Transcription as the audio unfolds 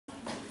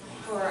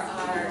for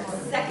our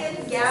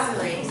second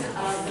gathering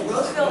of the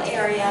Roseville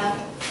Area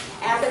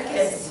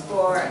Advocates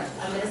for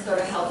a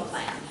Minnesota Health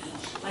Plan.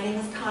 My name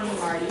is Connie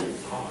Marty,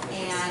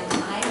 and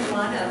I'm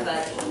one of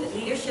the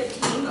leadership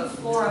team of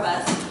 4 of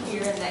us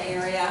here in the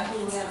area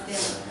who have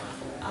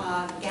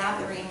been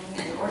gathering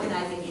and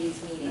organizing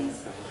these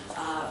meetings.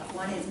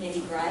 One is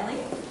Mindy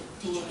Greiling,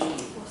 who will be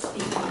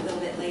speaking a little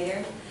bit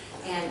later,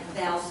 and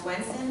Val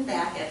Swenson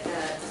back at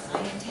the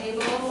sign-in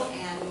table,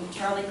 and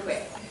Charlie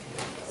Quick.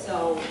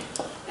 So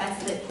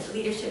that's the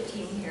leadership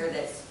team here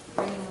that's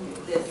bringing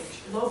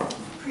this,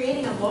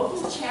 creating a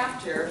local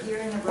chapter here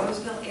in the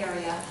Roseville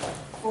area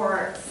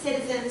for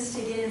citizens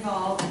to get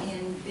involved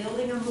in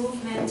building a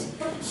movement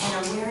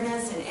and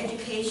awareness and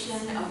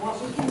education of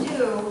what we can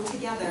do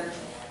together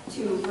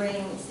to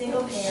bring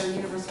single-payer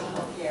universal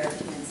health care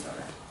to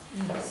Minnesota.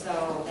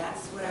 So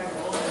that's what our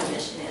goal and our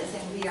mission is,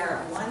 and we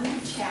are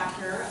one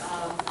chapter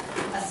of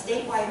a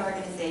statewide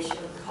organization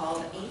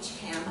called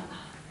HCAM,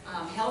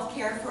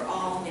 Healthcare for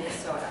All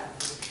Minnesota.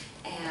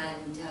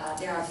 And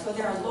there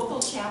are local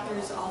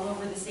chapters all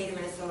over the state of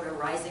Minnesota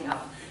rising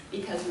up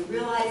because we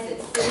realize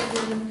that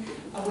citizen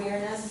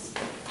awareness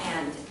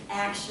and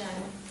action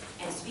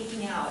and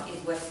speaking out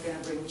is what's going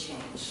to bring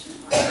change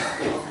on the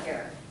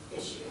healthcare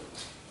issue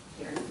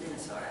here in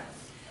Minnesota.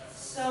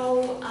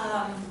 So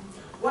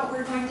what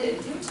we're going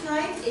to do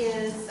tonight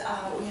is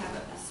we have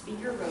a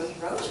speaker,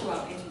 Roach, who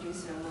I'll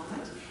introduce in a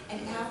moment.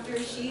 And after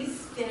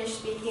she's finished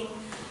speaking,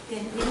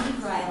 then Mindy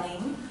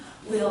Greiling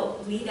will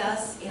lead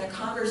us in a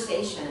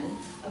conversation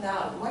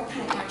about what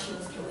kind of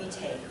actions can we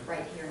take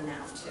right here and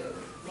now to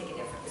make a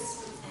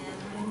difference. And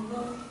then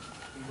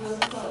we'll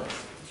close.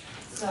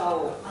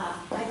 So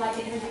I'd like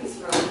to introduce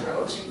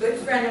Roach, a good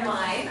friend of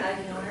mine. I've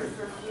known her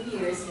for a few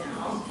years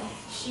now.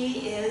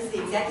 She is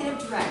the executive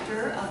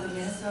director of the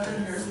Minnesota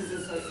Nurses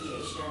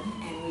Association,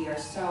 and we are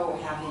so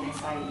happy and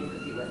excited you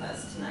could be with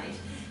us tonight.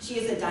 She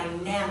is a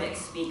dynamic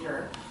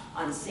speaker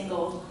on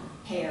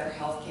single-payer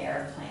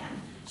healthcare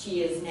plan.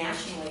 She is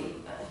nationally,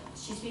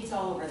 she speaks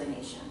all over the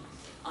nation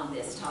on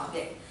this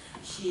topic.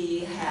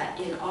 She had,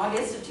 in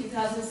August of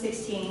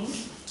 2016,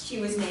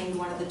 she was named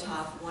one of the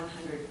top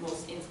 100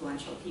 most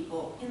influential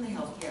people in the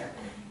healthcare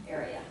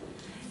area.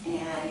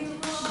 And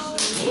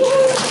she's a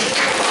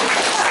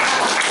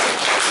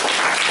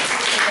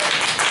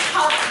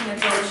tough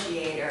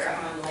negotiator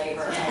on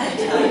labor, I can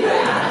tell you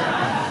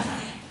that.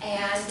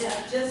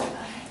 And just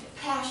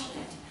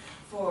passionate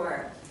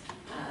for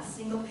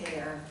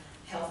single-payer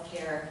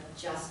healthcare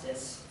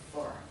justice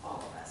for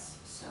all of us.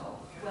 So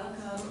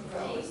welcome,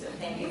 Rose, and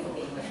thank you for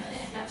being with us.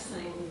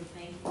 Absolutely,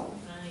 thank you,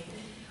 Connie.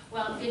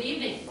 Well, good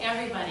evening,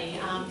 everybody.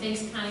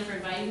 Thanks, Connie, for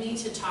inviting me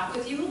to talk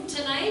with you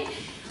tonight.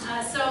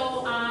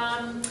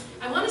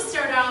 I want to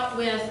start out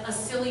with a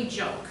silly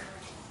joke,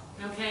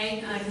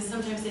 okay? Because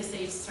sometimes they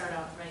say start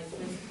out right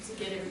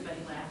to get everybody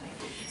laughing.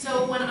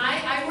 So when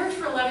I worked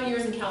for 11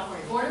 years in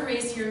California, born and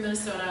raised here in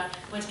Minnesota,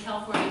 went to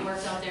California,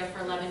 worked out there for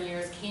 11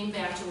 years, came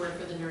back to work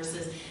for the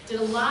nurses, did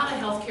a lot of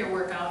healthcare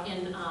work out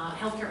in,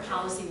 healthcare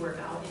policy work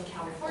out in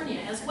California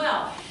as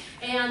well.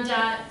 And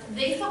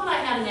they thought I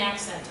had an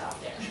accent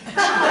out there.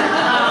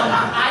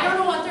 I don't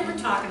know what they were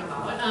talking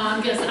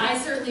about, because I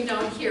certainly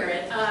don't hear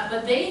it,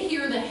 but they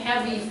hear the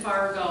heavy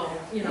Fargo,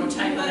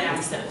 type of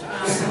accent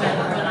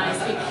when I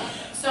speak.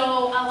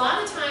 So a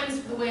lot of times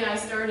the way I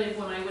started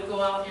when I would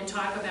go out and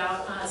talk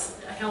about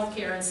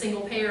healthcare and single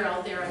payer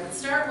out there, I would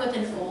start with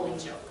an Ole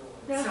joke.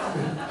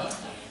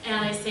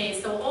 And I say,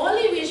 so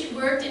Ole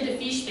worked in the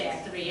fish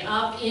factory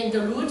up in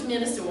Duluth,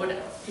 Minnesota.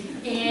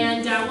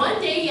 And one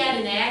day he had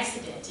an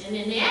accident. And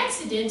in the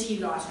accident he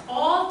lost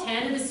all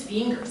 10 of his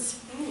fingers.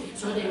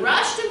 So they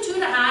rushed him to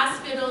the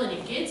hospital and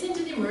he gets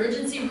into the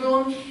emergency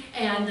room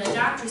and the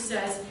doctor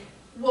says,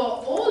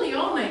 well, Ole,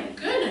 oh my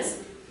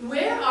goodness,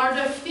 where are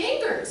the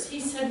fingers? He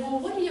said, well,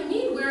 what do you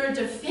mean, where are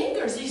the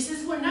fingers? He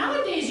says, well,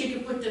 nowadays you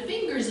could put the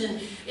fingers in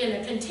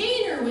a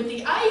container with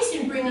the ice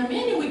and bring them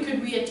in and we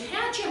could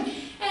reattach them.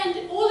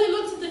 And Ole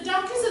looks at the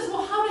doctor and says,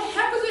 well, how the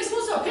heck was I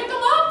supposed to pick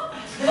them up?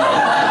 And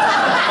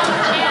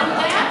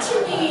that to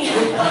me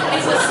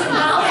is a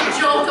symbolic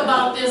joke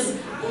about this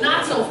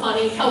not so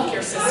funny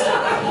healthcare system.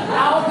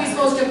 How are we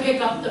supposed to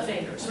pick up the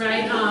fingers,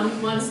 right,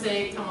 once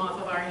they come off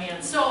of our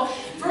hands? So,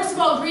 first of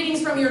all,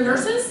 greetings from your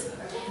nurses.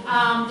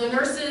 The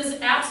nurses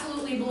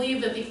absolutely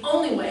believe that the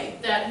only way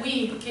that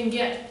we can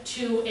get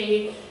to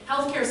a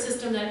healthcare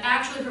system that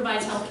actually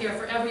provides healthcare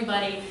for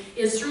everybody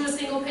is through a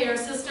single-payer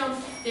system.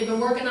 They've been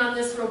working on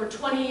this for over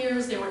 20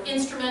 years. They were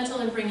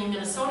instrumental in bringing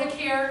Minnesota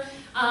Care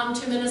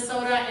to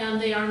Minnesota, and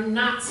they are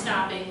not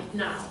stopping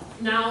now.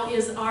 Now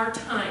is our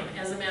time,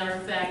 as a matter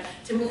of fact,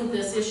 to move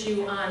this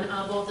issue on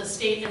both a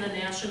state and a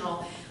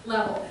national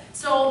level.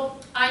 So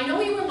I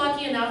know you were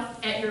lucky enough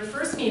at your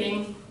first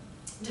meeting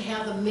to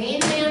have the main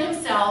man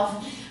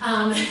himself,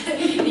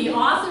 the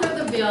author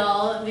of the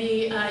bill,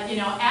 the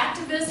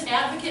activist,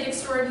 advocate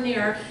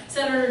extraordinaire,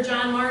 Senator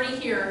John Marty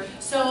here.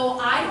 So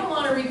I don't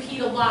want to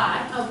repeat a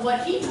lot of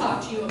what he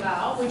talked to you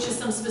about, which is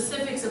some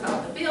specifics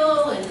about the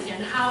bill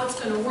and how it's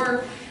going to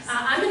work.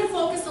 I'm going to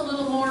focus a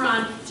little more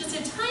on just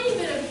a tiny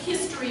bit of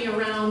history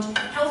around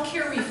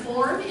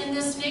reform in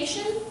this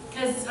nation,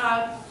 because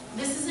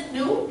this isn't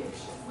new.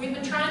 We've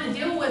been trying to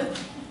deal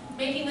with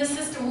making this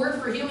system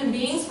work for human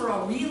beings for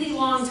a really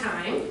long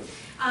time.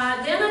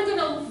 Then I'm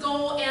going to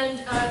go and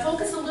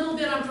focus a little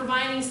bit on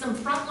providing some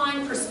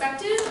frontline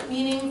perspective,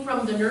 meaning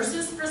from the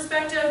nurses'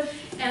 perspective,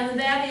 and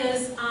that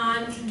is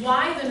on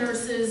why the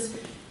nurses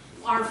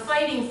are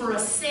fighting for a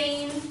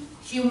sane,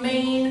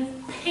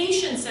 humane,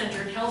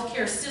 patient-centered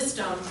healthcare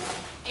system,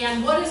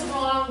 and what is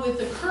wrong with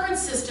the current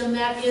system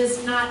that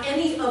is not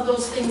any of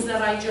those things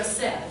that I just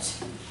said,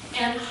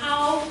 and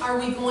how are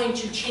we going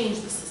to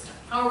change the system?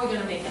 How are we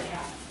going to make it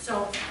happen?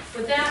 So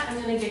with that,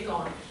 I'm going to get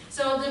going.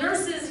 So the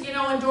nurses,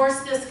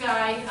 endorsed this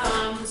guy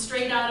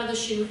straight out of the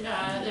chute.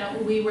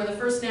 That we were the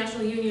first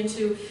national union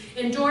to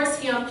endorse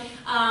him.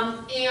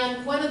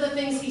 And one of the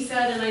things he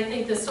said, and I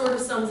think this sort of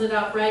sums it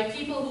up, right?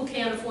 People who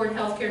can't afford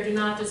health care do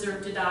not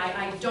deserve to die.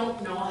 I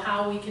don't know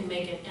how we can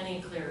make it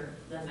any clearer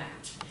than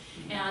that.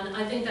 And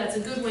I think that's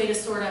a good way to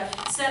sort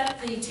of set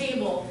the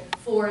table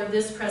for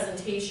this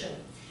presentation.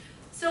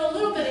 So a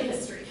little bit of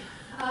history.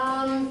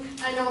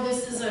 I know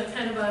this is a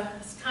kind of a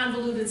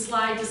convoluted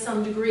slide to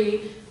some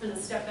degree. I'm going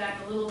to step back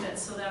a little bit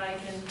so that I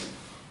can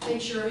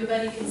make sure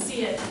everybody can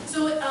see it.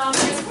 So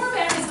as far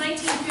back as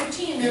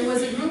 1915, there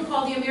was a group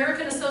called the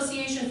American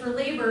Association for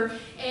Labor,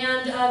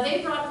 and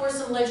they brought forth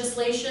some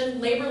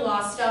legislation, labor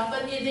law stuff,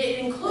 but it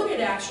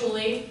included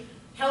actually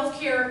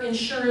healthcare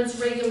insurance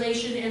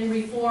regulation and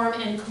reform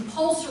and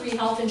compulsory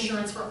health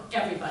insurance for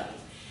everybody.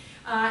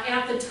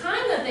 At the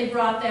time that they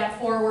brought that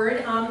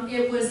forward,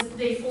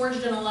 they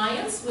forged an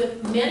alliance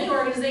with many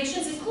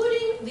organizations,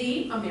 including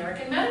the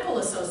American Medical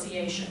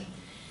Association.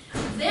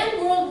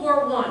 Then World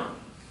War I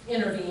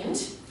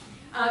intervened.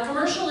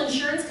 Commercial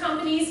insurance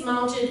companies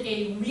mounted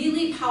a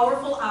really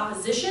powerful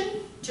opposition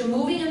to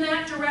moving in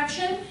that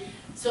direction.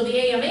 So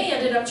the AMA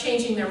ended up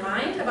changing their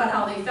mind about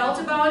how they felt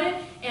about it,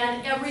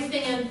 and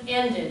everything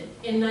ended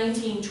in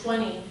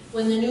 1920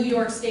 when the New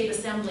York State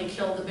Assembly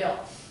killed the bill.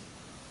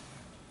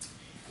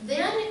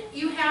 Then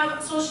you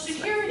have Social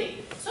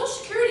Security. Social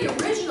Security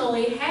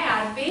originally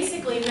had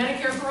basically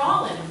Medicare for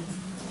all in it,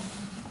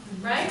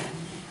 right?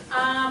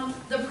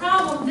 The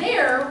problem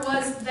there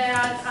was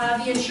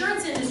that the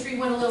insurance industry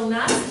went a little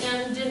nuts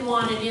and didn't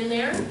want it in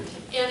there.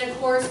 And of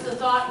course the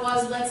thought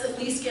was, let's at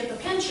least get the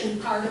pension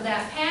part of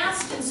that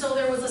passed, and so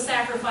there was a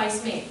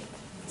sacrifice made.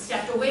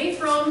 Stepped away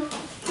from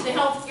the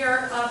health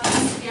care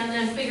piece and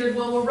then figured,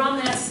 well, we'll run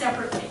that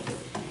separately.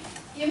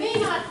 You may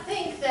not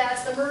think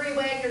that the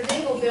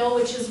Murray-Wagner-Dingle bill,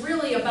 which is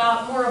really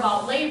more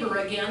about labor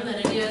again than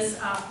it is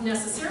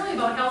necessarily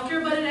about health care,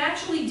 but it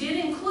actually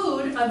did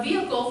include a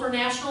vehicle for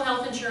national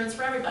health insurance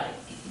for everybody.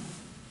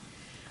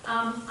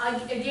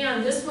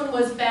 Again, this one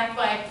was backed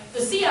by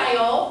the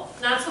CIO,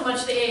 not so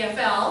much the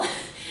AFL.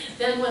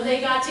 Then when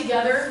they got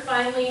together,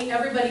 finally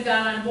everybody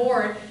got on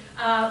board.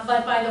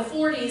 But by the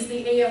 40s,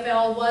 the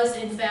AFL was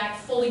in fact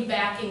fully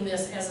backing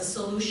this as a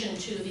solution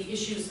to the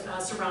issues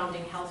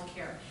surrounding health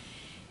care.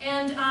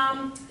 And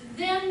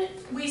then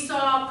we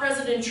saw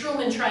President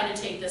Truman try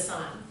to take this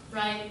on,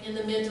 right, in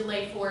the mid to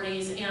late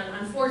 40s, and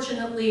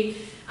unfortunately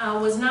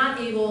was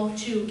not able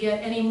to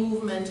get any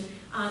movement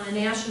on a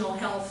national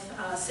health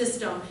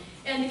system.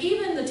 And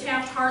even the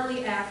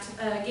Taft-Hartley Act,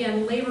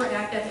 again, Labor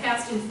Act that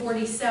passed in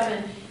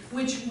 47,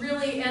 which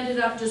really ended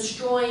up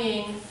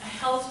destroying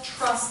health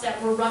trusts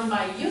that were run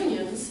by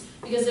unions,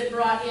 because it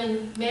brought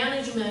in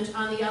management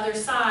on the other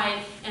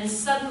side, and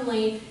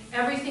suddenly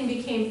everything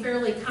became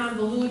fairly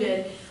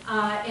convoluted,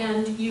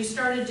 and you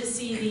started to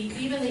see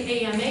even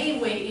the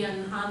AMA weigh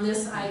in on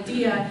this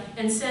idea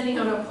and sending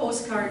out a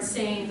postcard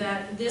saying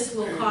that this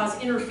will cause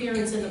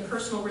interference in the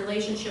personal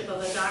relationship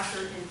of a doctor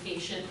and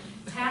patient,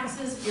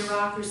 taxes,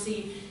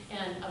 bureaucracy,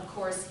 and of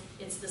course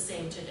it's the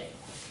same today,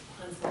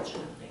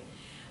 unfortunately.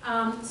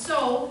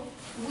 So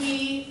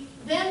we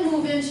then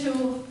move into,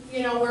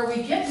 where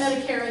we get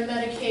Medicare and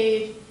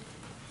Medicaid.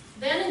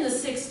 Then in the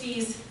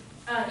 60s,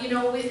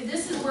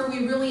 this is where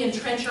we really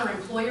entrench our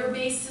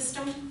employer-based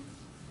system,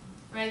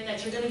 right?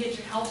 That you're going to get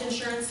your health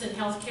insurance and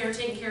health care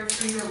taken care of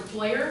through your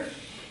employer.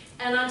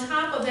 And on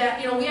top of that,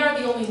 we are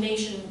the only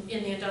nation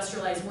in the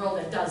industrialized world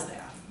that does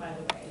that, by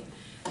the way.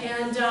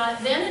 And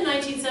then in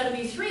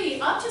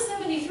 1973, up to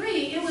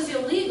 73, it was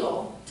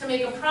illegal to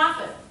make a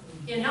profit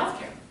in health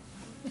care.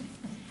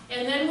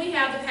 And then we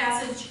have the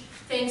passage,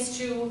 thanks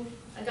to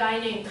a guy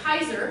named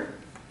Kaiser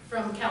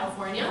from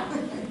California,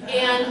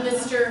 and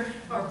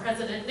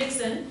President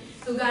Nixon,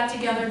 who got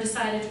together and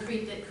decided to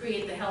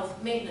create the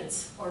Health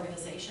Maintenance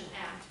Organization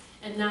Act.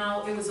 And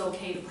now it was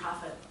okay to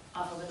profit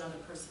off of another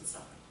person's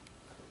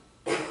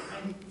suffering.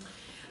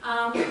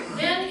 Right?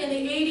 Then in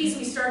the 80s,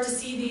 we start to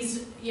see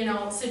these,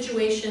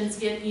 situations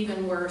get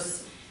even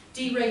worse.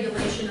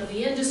 Deregulation of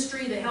the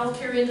industry, the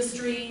healthcare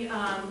industry.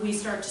 We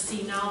start to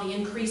see now the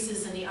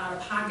increases in the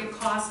out-of-pocket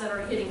costs that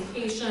are hitting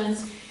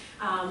patients.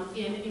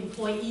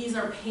 Employees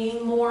are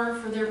paying more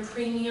for their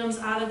premiums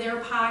out of their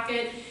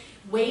pocket.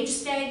 Wage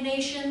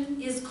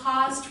stagnation is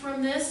caused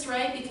from this,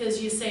 right?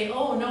 Because you say,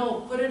 oh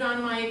no, put it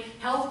on my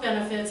health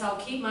benefits, I'll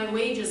keep my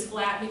wages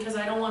flat because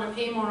I don't want to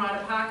pay more out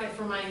of pocket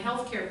for my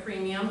health care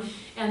premium,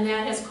 and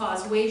that has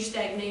caused wage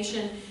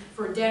stagnation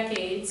for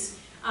decades.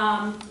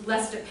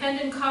 Less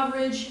dependent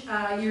coverage,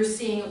 you're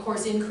seeing, of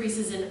course,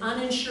 increases in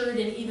uninsured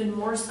and even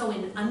more so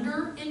in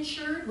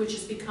underinsured, which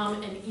has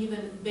become an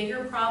even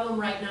bigger problem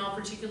right now,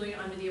 particularly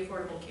under the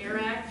Affordable Care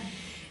Act.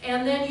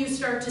 And then you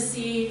start to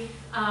see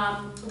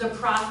the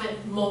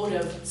profit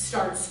motive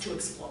starts to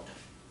explode,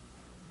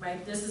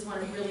 right? This is when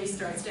it really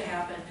starts to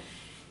happen.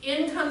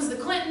 In comes the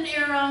Clinton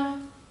era.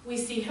 We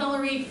see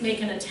Hillary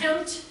make an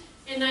attempt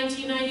in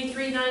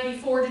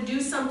 1993-94 to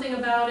do something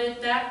about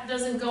it. That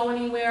doesn't go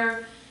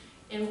anywhere.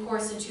 And of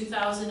course, in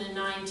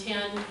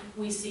 2009-10,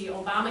 we see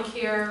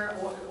Obamacare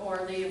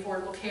or the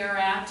Affordable Care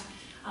Act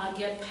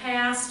get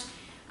passed.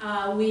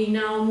 We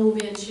now move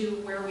into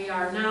where we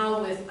are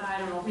now with, I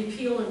don't know,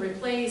 repeal and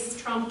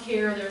replace, Trump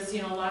Care. There's,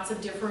 you know, lots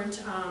of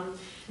different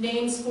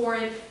names for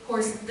it. Of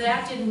course,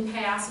 that didn't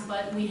pass,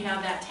 but we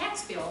have that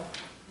tax bill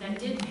that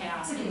did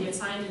pass and get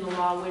signed into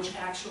law, which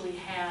actually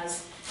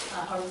has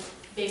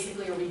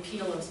basically a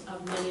repeal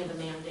of many of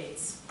the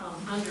mandates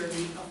under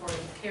the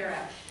Affordable Care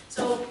Act.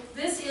 So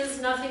this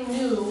is nothing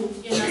new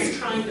in us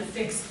trying to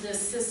fix this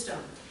system.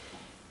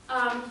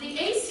 The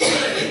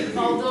ACA,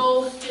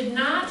 although did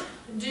not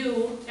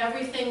do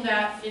everything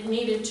that it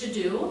needed to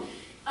do,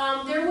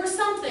 there were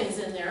some things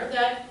in there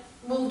that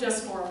moved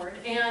us forward.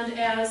 And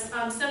as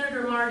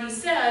Senator Marty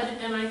said,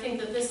 and I think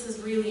that this is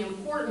really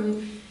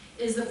important,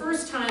 is the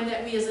first time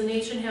that we as a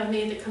nation have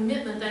made the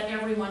commitment that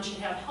everyone should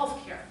have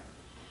health care.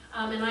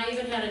 And I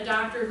even had a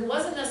doctor who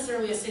wasn't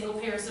necessarily a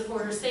single-payer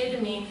supporter say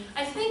to me,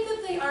 I think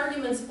that the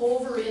argument's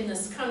over in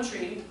this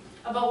country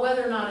about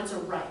whether or not it's a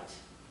right.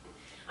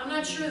 I'm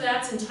not sure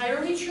that's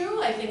entirely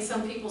true. I think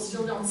some people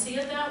still don't see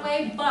it that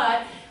way,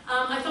 but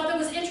I thought that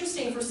was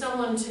interesting for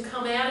someone to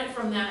come at it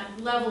from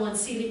that level and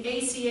see the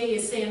ACA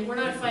is saying we're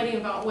not fighting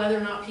about whether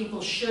or not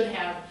people should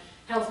have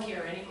health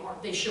care anymore.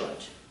 They should.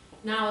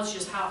 Now it's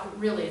just how,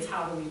 really, it's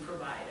how do we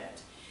provide it.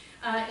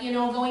 You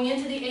know, going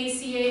into the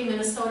ACA,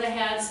 Minnesota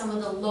had some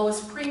of the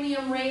lowest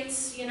premium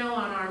rates, you know,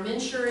 on our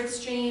MNsure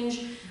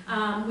exchange.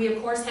 We,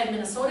 of course, had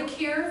Minnesota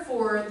Care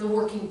for the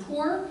working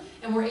poor,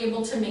 and we're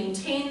able to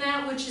maintain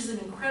that, which is an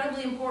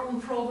incredibly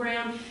important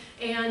program.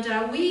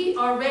 And we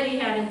already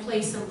had in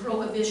place some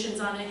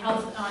prohibitions on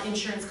health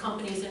insurance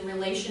companies in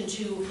relation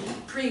to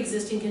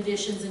pre-existing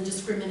conditions and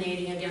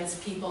discriminating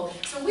against people.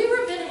 So we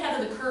were a bit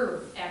ahead of the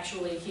curve,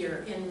 actually,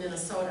 here in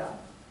Minnesota.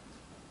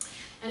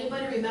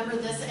 Anybody remember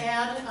this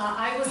ad?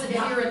 I wasn't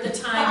here at the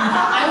time.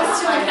 I was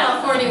still in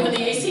California when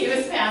the ACA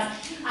was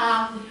passed.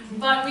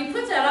 But we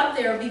put that up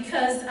there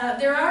because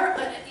there are,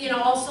 you know,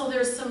 also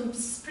there's some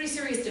pretty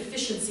serious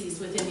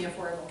deficiencies within the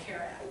Affordable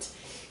Care Act.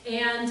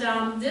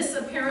 And this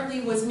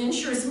apparently was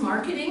MNsure's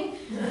marketing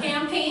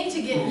campaign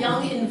to get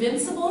young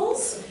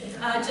invincibles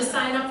to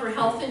sign up for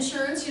health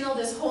insurance. You know,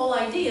 this whole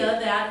idea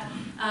that,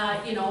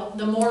 you know,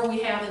 the more we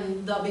have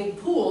in the big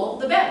pool,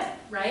 the better,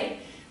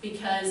 right?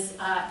 Because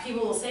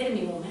people will say to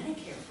me, well,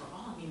 Medicare for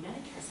all, I mean,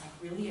 Medicare is like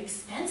really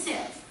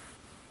expensive.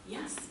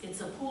 Yes,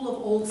 it's a pool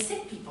of old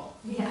sick people.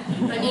 Yeah.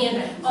 I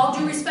mean, all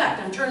due respect,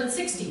 I'm turning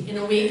 60 in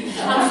a week,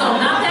 so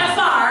not that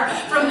far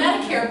from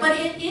Medicare, but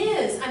it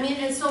is. I mean,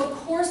 and so of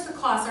course the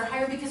costs are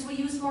higher because we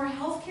use more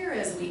health care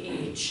as we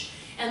age.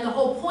 And the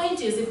whole point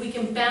is if we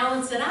can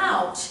balance it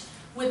out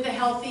with the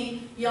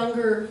healthy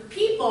younger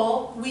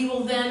people, we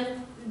will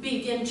then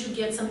begin to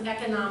get some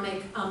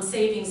economic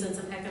savings and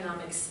some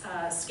economic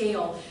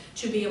scale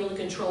to be able to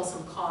control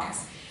some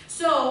costs.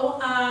 So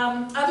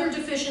other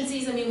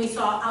deficiencies, I mean, we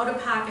saw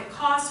out-of-pocket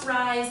costs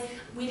rise.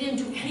 We didn't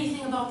do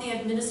anything about the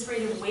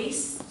administrative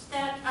waste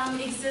that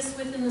exists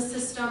within the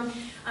system,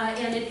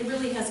 and it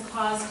really has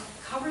caused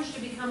coverage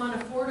to become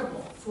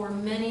unaffordable for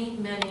many,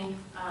 many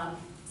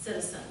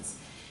citizens.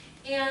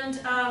 And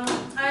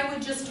I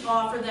would just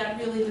offer that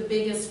really the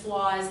biggest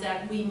flaw is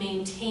that we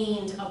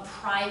maintained a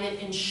private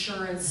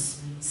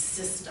insurance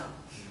system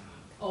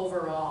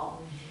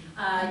overall.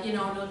 You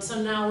know,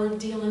 so now we're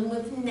dealing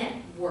with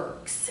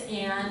networks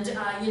and,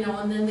 you know,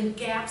 and then the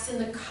gaps in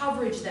the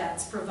coverage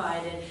that's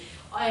provided.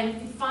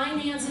 And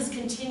finances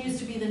continues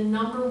to be the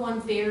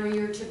 #1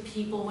 barrier to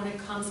people when it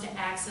comes to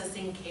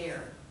accessing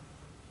care.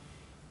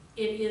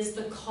 It is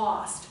the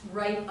cost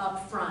right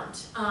up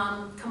front.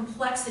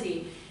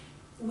 Complexity.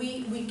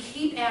 We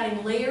keep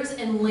adding layers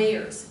and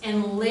layers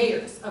and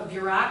layers of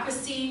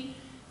bureaucracy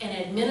and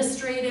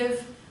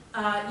administrative,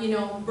 you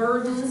know,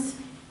 burdens,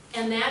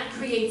 and that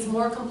creates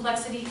more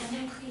complexity and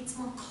that creates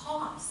more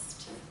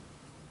cost.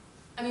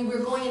 I mean,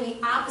 we're going in the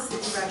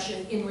opposite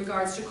direction in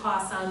regards to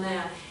costs on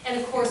that. And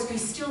of course, we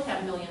still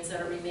have millions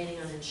that are remaining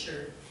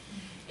uninsured.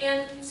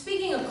 And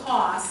speaking of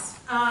costs,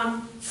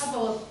 a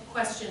couple of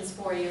questions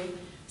for you.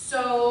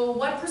 So,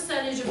 what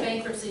percentage of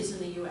bankruptcies in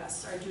the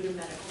U.S. are due to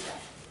medical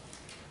debt?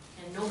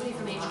 And nobody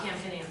from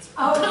HCAM can answer.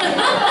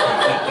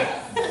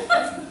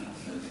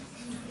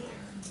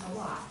 A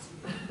lot.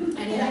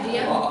 Any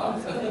idea?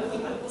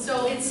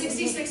 So it's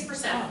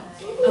 66%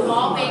 of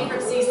all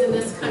bankruptcies in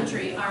this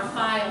country are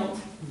filed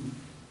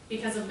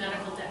because of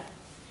medical debt.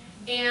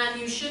 And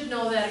you should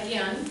know that,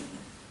 again,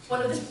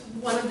 one of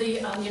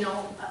the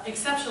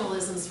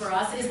exceptionalisms for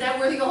us is that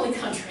we're the only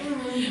country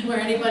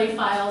where anybody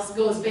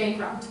goes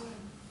bankrupt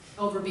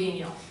over being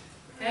ill.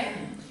 Okay?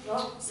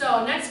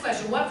 So next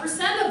question, what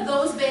percent of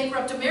those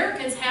bankrupt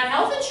Americans had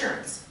health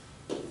insurance?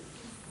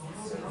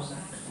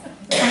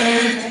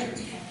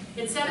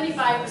 It's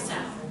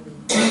 75%.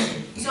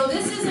 So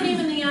this isn't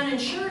even the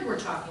uninsured we're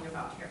talking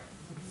about here.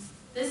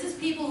 This is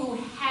people who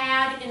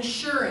had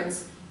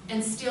insurance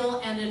and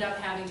still ended up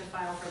having to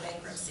file for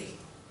bankruptcy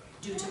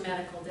due to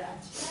medical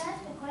debt. Can I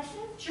ask a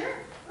question? Sure.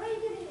 Where are you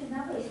getting these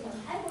numbers from?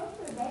 I work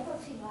for a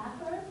bankruptcy law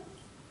firm,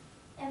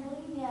 and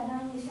believe me, I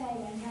know you say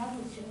on health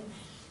insurance,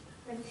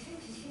 but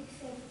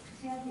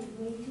 66% is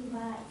way too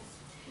high.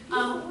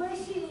 People we're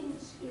seeing,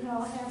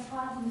 have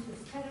problems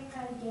with credit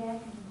card debt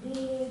and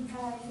big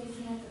cars they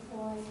can't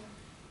afford.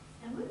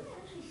 And we're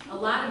actually seeing A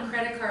lot of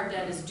credit card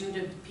debt is due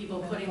to people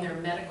putting their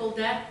medical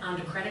debt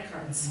onto credit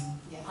cards.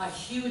 A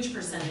huge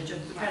percentage of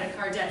credit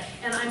card debt.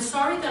 And I'm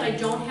sorry that I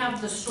don't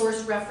have the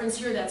source reference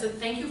here.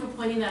 Thank you for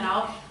pointing that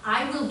out.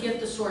 I will get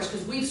the source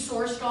because we've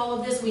sourced all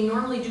of this. We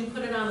normally do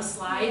put it on a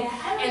slide.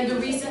 Yeah, And the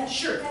reason,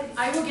 sure,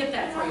 I will get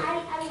that for you.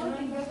 I work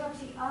in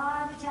bankruptcy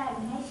all the time,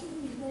 and I see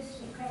these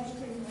lists of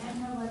creditors, and I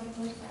know what it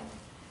looks like.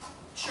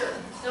 Sure.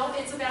 No,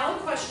 it's a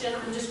valid question.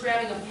 I'm just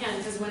grabbing a pen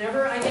because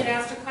whenever I get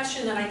asked a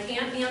question that I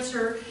can't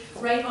answer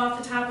right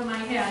off the top of my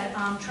head,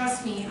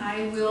 trust me,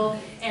 I will,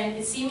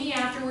 and see me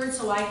afterwards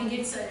so I can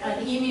get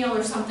an email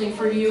or something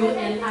for you,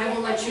 and I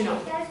will let you know.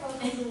 That's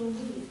what we do,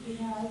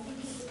 I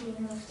think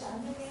people,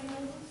 start their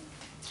families.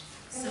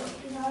 So.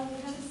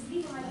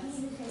 People like me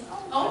who say,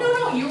 Oh,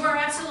 no, you are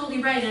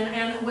absolutely right.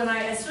 And when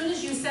as soon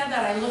as you said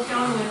that, I looked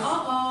down and went,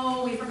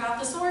 uh-oh, we forgot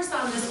the source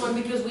on this one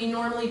because we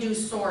normally do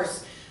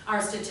source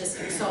our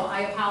statistics. So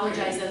I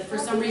apologize that for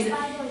some reason.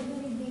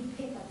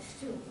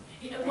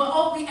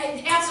 Well,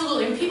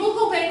 absolutely. And people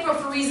go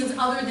bankrupt for reasons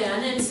other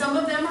than, and some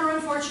of them are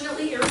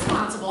unfortunately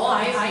irresponsible.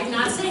 I'm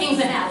not saying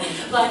that.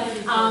 But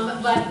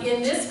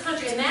in this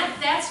country, and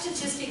that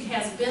statistic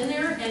has been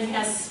there and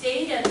has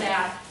stayed at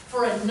that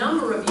for a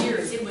number of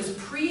years. It was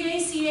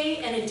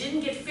pre-ACA and it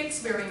didn't get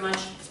fixed very much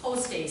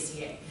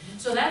post-ACA.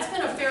 So that's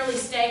been a fairly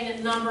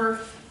stagnant number.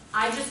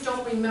 I just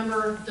don't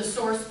remember the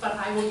source, but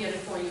I will get it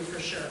for you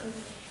for sure.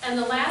 And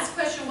the last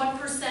question, what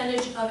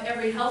percentage of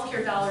every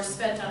healthcare dollar is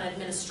spent on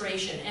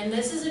administration? And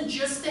this isn't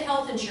just the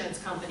health insurance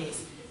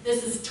companies.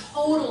 This is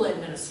total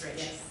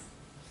administration.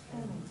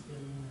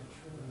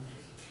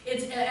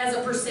 It's as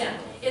a percent.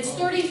 It's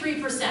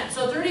 33%.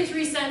 So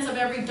 33 cents of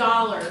every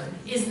dollar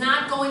is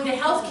not going to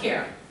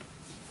healthcare.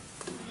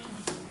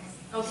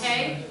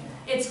 Okay?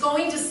 It's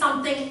going to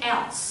something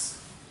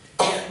else.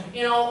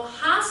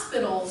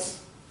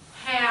 Hospitals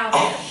have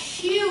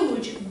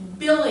huge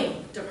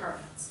billing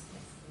departments.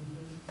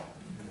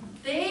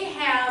 They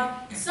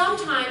have,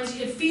 sometimes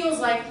it feels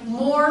like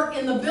more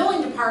in the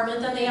billing department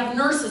than they have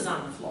nurses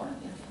on the floor,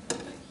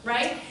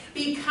 right?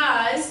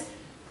 Because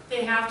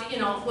they have to,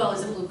 well,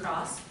 is it Blue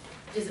Cross?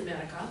 Is it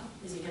Medica?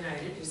 Is it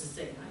United? Is it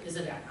Cigna? Is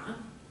it Aetna?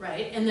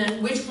 Right? And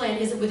then which plan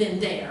is it within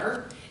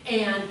there?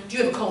 And do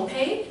you have a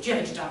copay? Do you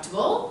have a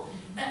deductible?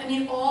 I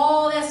mean,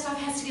 all that stuff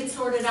has to get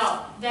sorted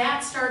out.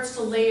 That starts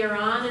to layer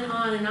on and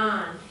on and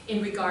on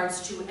in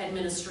regards to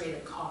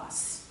administrative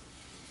costs.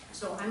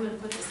 So I'm going to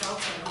put this out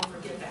so I don't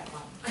forget that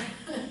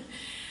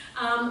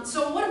one.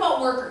 So what about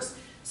workers?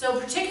 So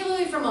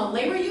particularly from a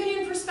labor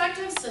union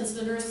perspective, since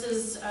the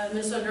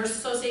Minnesota Nurse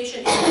Association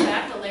is in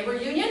fact a labor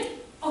union.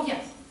 Oh,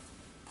 yes.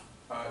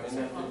 In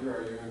that figure,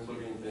 are you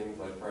including things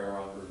like prior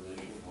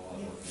authorization?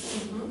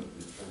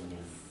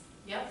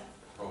 Yep.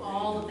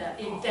 All of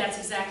that. That's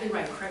exactly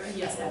right.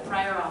 Yes, that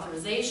prior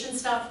authorization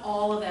stuff,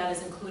 all of that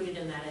is included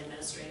in that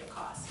administrative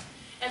cost.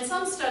 And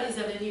some studies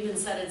have even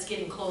said it's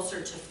getting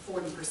closer to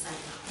 40%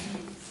 now.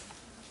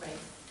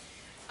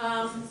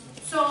 Right.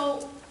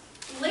 So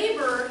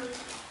labor,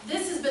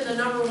 this has been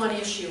the #1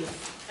 issue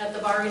at the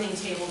bargaining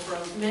table for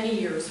many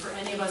years for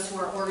any of us who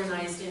are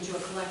organized into a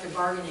collective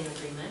bargaining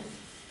agreement.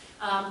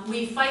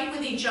 We fight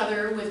with each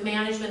other, with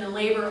management and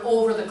labor,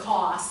 over the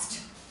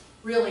cost.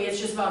 Really, it's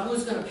just about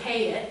who's going to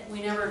pay it.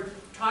 We never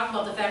talk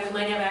about the fact we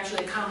might have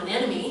actually a common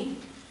enemy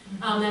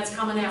that's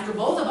coming after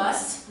both of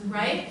us,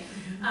 right?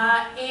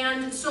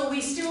 And so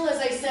we still, as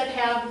I said,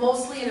 have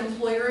mostly an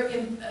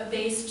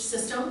employer-based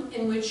system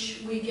in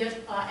which we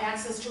get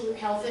access to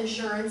health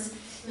insurance.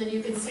 And then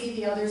you can see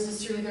the others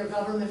is through their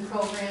government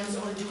programs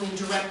or doing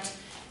direct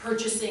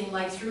purchasing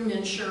like through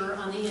MNsure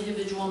on the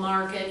individual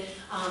market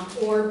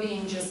or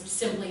being just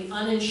simply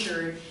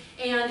uninsured.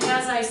 And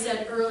as I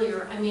said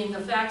earlier, I mean, the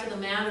fact of the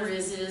matter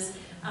is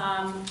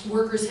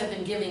workers have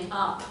been giving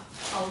up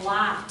a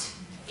lot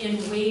in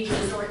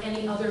wages or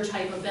any other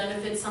type of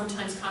benefits,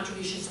 sometimes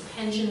contributions to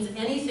pensions,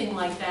 anything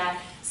like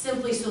that,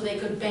 simply so they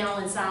could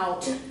balance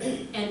out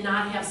and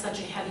not have such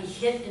a heavy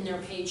hit in their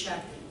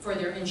paycheck for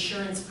their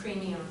insurance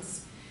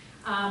premiums.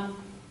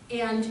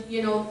 And,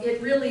 you know,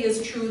 it really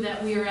is true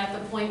that we are at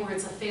the point where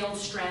it's a failed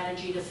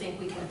strategy to think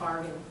we can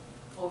bargain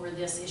over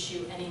this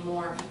issue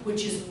anymore,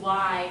 which is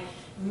why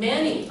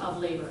many of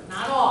labor,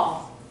 not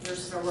all,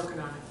 nurses are working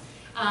on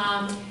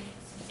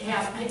it,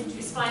 have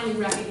finally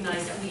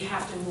recognized that we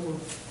have to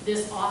move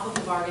this off of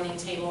the bargaining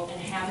table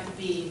and have it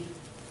be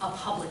a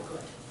public good,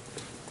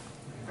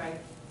 right?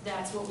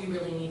 That's what we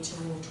really need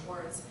to move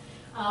towards.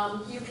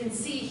 You can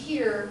see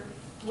here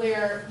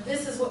where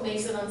this is what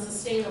makes it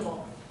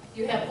unsustainable.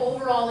 You have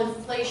overall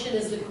inflation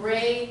is the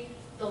gray,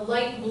 the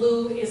light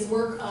blue is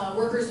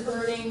workers'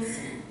 earnings,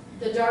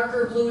 the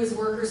darker blue is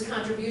workers'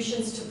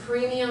 contributions to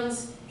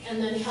premiums,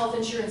 and then health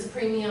insurance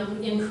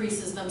premium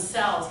increases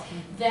themselves.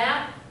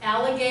 That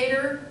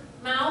alligator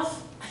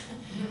mouth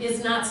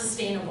is not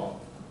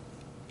sustainable.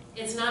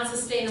 It's not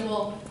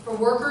sustainable for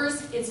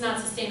workers, it's not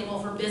sustainable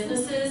for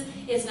businesses,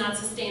 it's not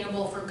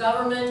sustainable for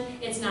government,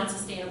 it's not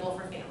sustainable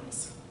for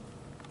families.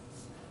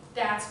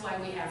 That's why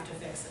we have to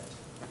fix it.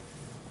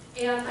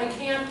 And I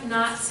can't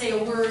not say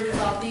a word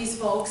about these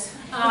folks.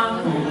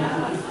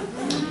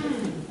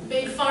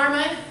 Big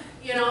Pharma,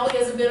 you know,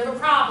 is a bit of a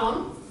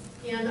problem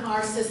in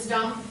our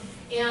system.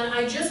 And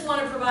I just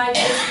want to provide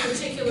this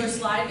particular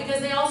slide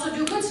because they also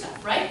do good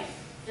stuff, right?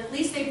 At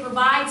least they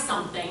provide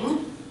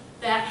something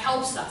that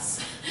helps us,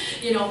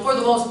 you know, for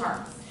the most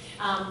part.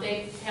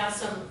 They have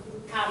some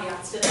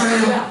caveats to that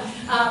as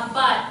well.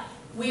 But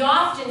we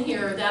often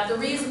hear that the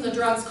reason the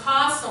drugs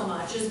cost so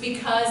much is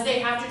because they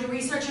have to do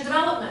research and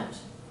development.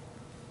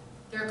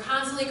 They're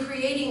constantly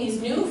creating these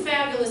new,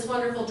 fabulous,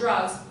 wonderful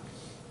drugs.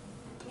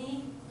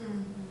 Me?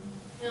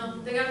 You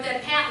know, they got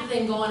that patent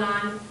thing going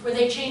on where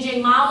they change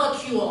a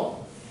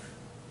molecule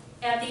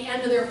at the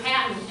end of their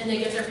patent and they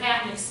get their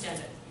patent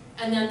extended.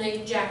 And then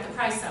they jack the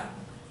price up.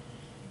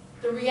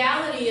 The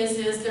reality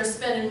is they're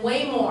spending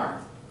way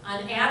more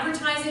on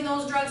advertising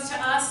those drugs to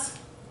us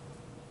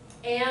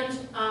and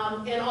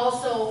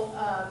also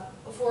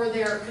for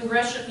their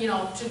congressional, you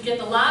know, to get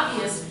the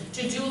lobbyists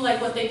to do like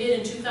what they did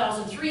in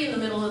 2003 in the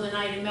middle of the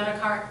night in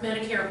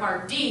Medicare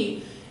Part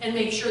D and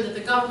make sure that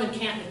the government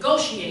can't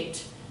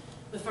negotiate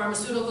with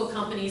pharmaceutical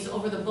companies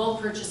over the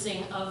bulk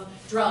purchasing of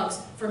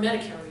drugs for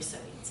Medicare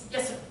recipients.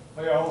 Yes, sir?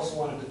 I also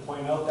wanted to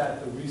point out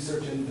that the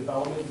research and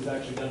development is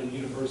actually done in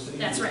universities.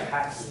 That's right.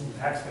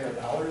 Taxpayer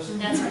dollars.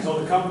 That's right. So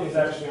the companies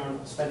actually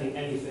aren't spending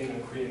anything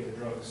on creating the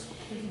drugs.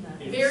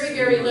 Very,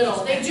 very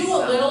little. They do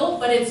a little,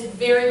 but it's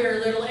very, very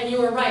little. And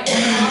you were right.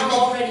 We are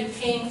already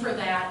paying for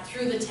that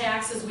through the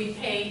taxes we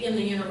pay in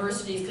the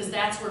universities because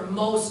that's where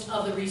most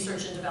of the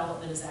research and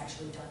development is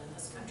actually done in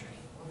this country.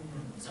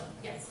 So,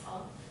 yes,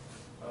 Paul?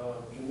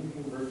 Can you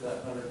convert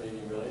that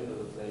 180 million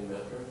to the same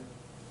metric?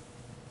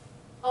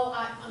 Oh,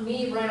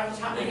 me right off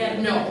the top of my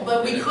head, no,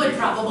 but we could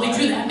probably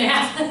do that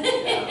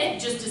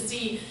math just to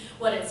see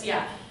what it's,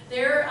 yeah.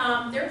 They're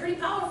pretty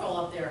powerful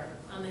up there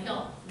on the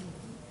Hill,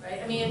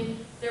 right? I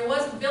mean, there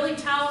was Billy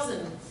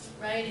Townsend,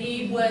 right?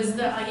 He was in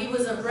the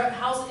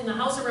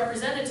House of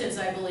Representatives,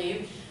 I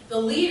believe, the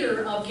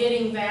leader of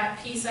getting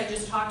that piece I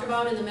just talked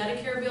about in the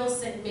Medicare bill,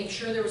 make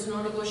sure there was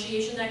no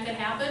negotiation that could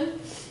happen.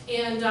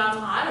 And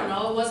I don't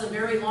know, it wasn't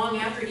very long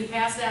after he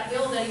passed that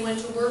bill that he went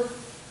to work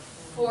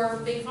for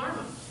Big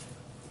Pharma.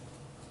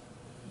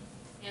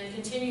 And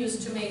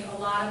continues to make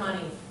a lot of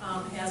money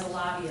as a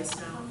lobbyist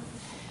now.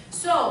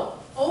 So,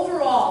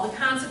 overall, the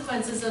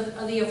consequences of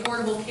the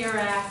Affordable Care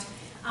Act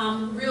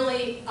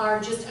really are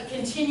just a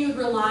continued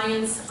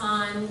reliance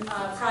on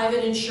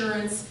private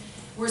insurance.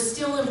 We're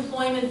still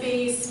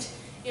employment-based.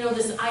 You know,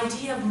 this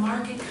idea of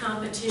market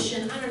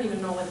competition, I don't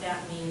even know what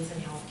that means in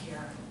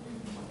healthcare.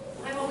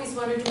 I've always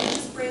wondered, do we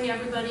just bring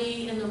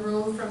everybody in the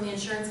room from the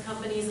insurance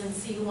companies and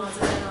see who wants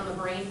to bet on the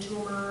brain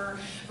tumor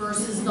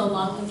versus the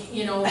lung,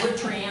 you know,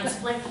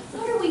 transplant?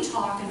 What are we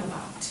talking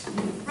about,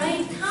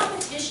 right?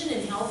 Competition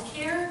in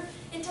healthcare,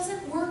 it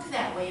doesn't work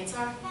that way. It's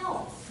our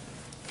health.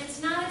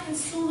 It's not a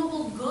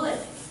consumable good.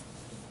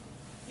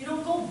 You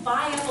don't go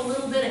buy up a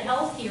little bit of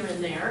health here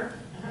and there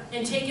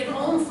and take it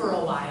home for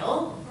a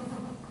while.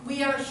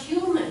 We are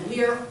human.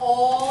 We are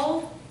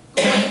all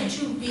going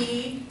to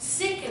be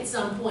sick at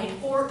some point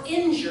or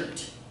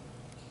injured.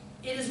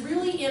 It is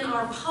really in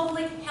our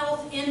public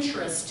health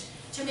interest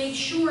to make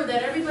sure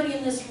that everybody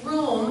in this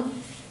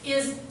room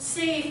is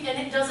safe and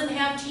it doesn't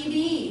have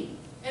TB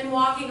and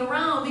walking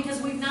around because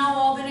we've now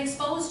all been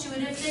exposed to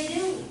it if they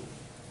do.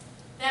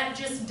 That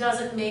just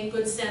doesn't make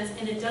good sense,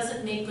 and it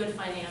doesn't make good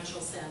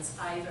financial sense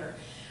either.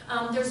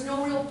 There's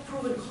no real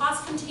proven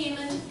cost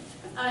containment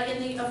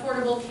in the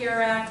Affordable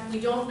Care Act. We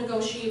don't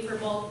negotiate for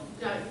bulk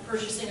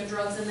purchasing of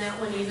drugs in that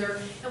one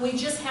either, and we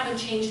just haven't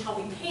changed how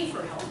we pay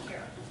for health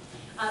care.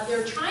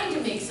 They're trying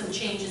to make some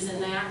changes in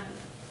that,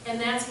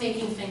 and that's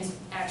making things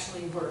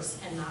actually worse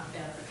and not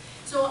better.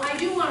 So I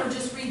do want to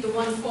just read the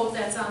one quote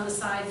that's on the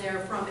side there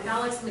from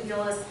Alex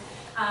McGillis.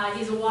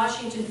 He's a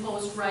Washington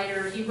Post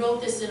writer. He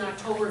wrote this in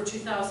October of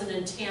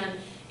 2010.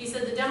 He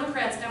said, the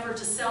Democrats' effort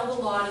to sell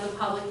the law to the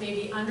public may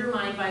be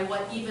undermined by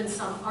what even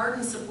some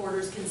ardent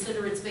supporters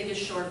consider its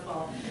biggest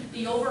shortfall.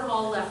 The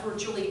overhaul left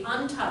virtually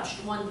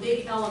untouched one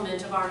big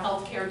element of our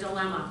healthcare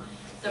dilemma,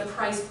 the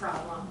price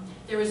problem.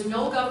 There is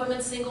no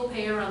government single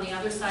payer on the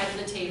other side of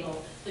the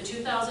table. The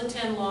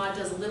 2010 law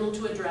does little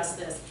to address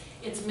this.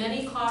 Its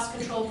many cost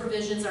control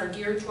provisions are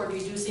geared toward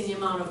reducing the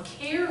amount of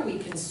care we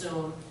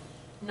consume,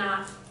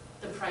 not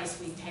the price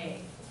we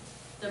pay.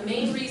 The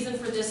main reason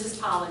for this is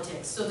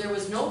politics. So there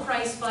was no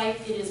price fight.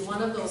 It is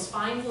one of those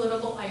fine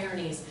political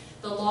ironies.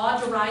 The law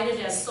derided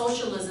as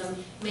socialism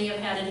may have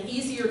had an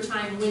easier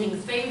time winning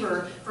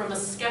favor from a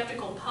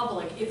skeptical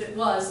public if it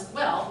was,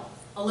 well,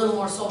 a little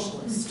more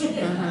socialist.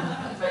 And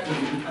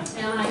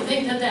I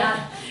think that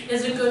that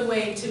is a good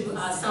way to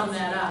sum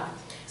that up.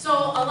 So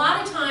a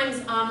lot of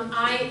times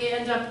I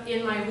end up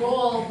in my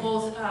role,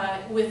 both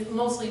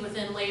mostly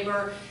within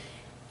labor,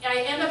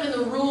 I end up in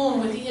the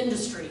room with the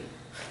industry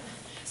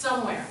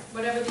somewhere,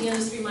 whatever the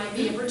industry might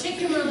be. And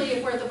particularly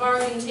if we're at the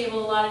bargaining table,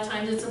 a lot of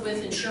times it's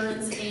with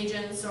insurance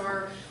agents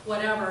or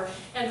whatever.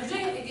 And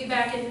particularly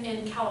back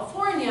in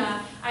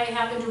California, I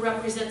happen to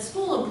represent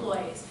school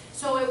employees.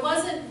 So it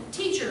wasn't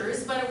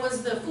teachers, but it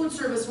was the food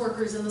service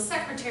workers and the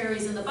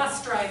secretaries and the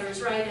bus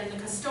drivers, right, and the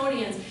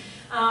custodians.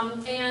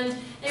 And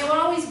they would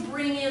always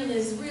bring in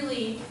these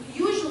really,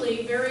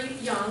 usually very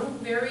young,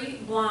 very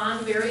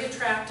blonde, very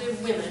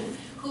attractive women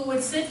who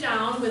would sit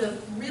down with a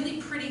really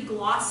pretty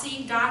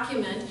glossy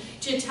document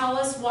to tell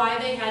us why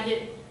they had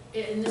to,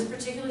 in this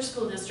particular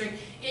school district,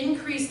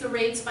 increase the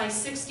rates by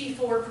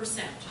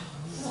 64%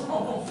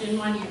 in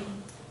 1 year.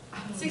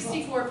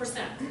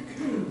 64%.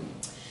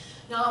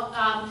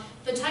 Now,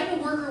 the type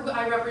of worker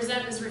I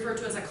represent is referred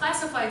to as a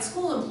classified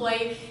school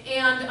employee,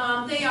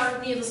 and they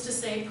are, needless to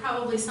say,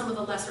 probably some of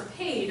the lesser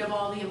paid of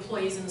all the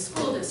employees in the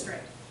school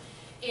district.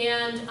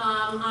 And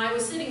I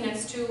was sitting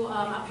next to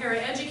a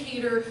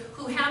paraeducator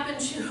who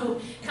happened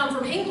to come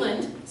from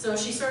England, so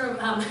she sort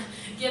of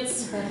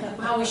gets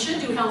how we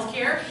should do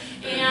healthcare,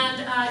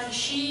 and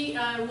she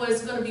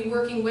was going to be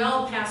working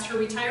well past her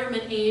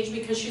retirement age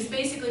because she's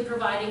basically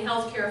providing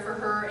healthcare for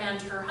her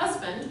and her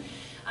husband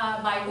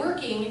by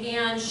working,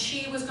 and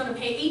she was going to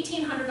pay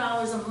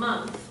 $1,800 a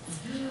month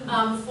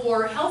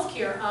for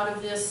healthcare out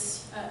of this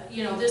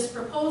this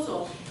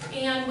proposal.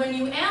 And when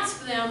you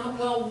ask them,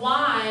 well,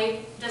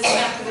 why does it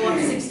have to go up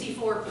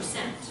 64%,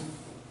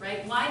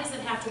 right? Why does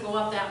it have to go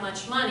up that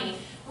much money?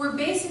 We're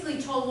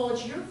basically told, well,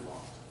 it's your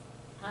fault,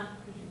 huh?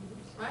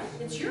 Right?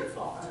 It's your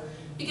fault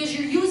because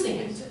you're using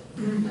it.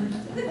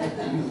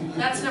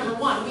 That's number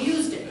one. We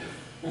used it.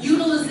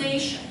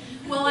 Utilization.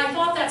 Well, I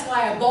thought that's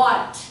why I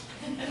bought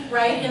it,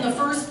 right? In the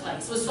first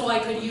place, was so I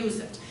could use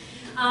it.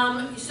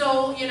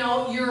 So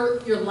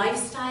your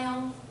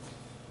lifestyle.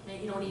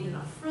 You don't eat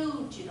enough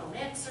fruit, you don't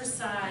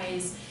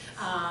exercise,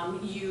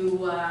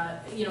 you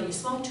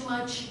smoke too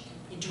much,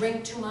 you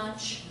drink too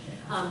much,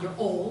 you're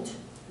old,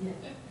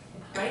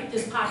 right?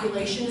 This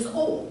population is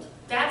old.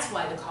 That's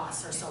why the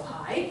costs are so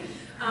high.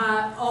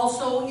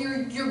 Also,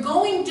 you're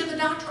going to the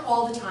doctor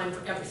all the time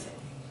for everything,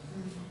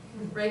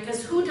 right?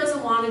 Because who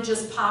doesn't want to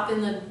just pop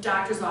in the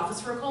doctor's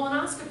office for a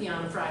colonoscopy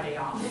on a Friday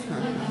off?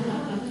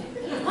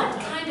 What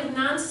kind of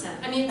nonsense?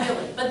 I mean,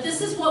 really, but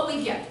this is what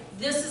we get.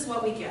 This is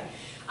what we get.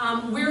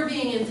 We're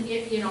being,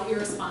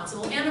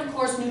 irresponsible, and of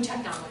course, new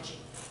technology.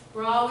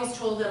 We're always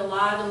told that a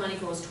lot of the money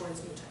goes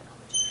towards new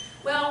technology.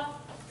 Well,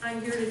 I'm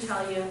here to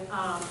tell you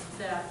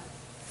that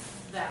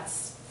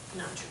that's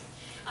not true.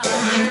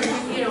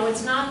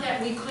 It's not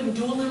that we couldn't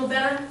do a little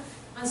better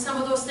on some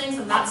of those things.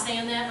 I'm not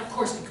saying that. Of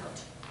course we could.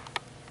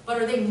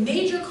 But are they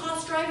major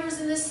cost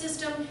drivers in this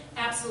system?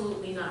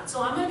 Absolutely not.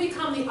 So I'm going to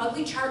become the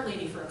ugly chart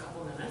lady for a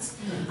couple minutes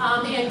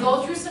and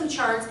go through some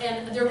charts,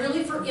 and they're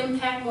really for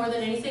impact more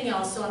than anything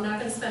else, so I'm not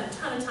going to spend a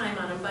ton of time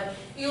on them, but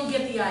you'll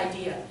get the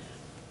idea.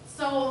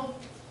 So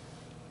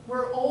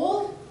we're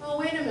old? Well,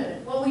 wait a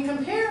minute. Well, we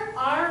compare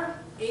our,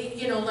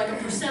 like a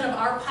percent of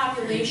our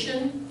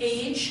population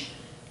age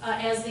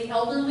as the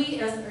elderly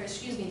as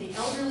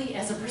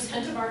a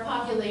percent of our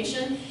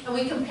population, and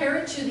we compare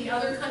it to the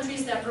other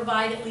countries that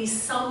provide at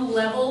least some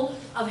level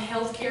of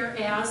health care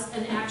as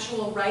an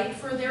actual right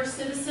for their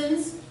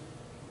citizens.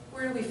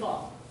 Where do we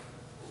fall?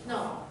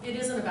 No, it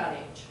isn't about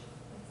age.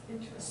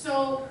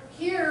 So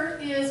here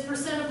is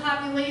percent of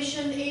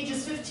population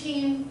ages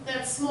 15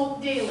 that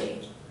smoke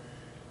daily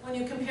when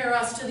you compare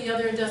us to the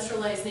other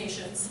industrialized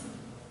nations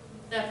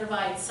that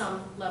provide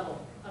some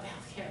level of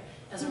health care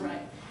as a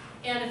right.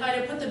 And if I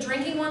had put the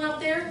drinking one up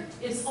there,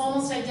 it's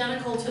almost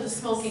identical to the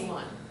smoking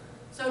one.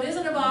 So it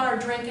isn't about our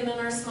drinking and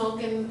our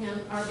smoking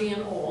and our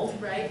being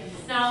old, right?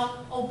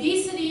 Now,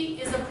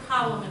 obesity is a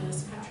problem in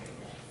this country.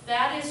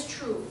 That is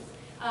true.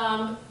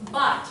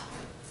 But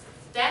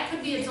that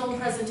could be its own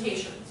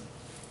presentation.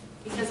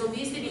 Because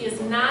obesity is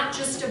not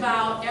just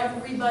about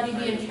everybody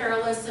being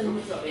careless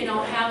and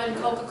having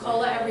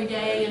Coca-Cola every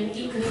day and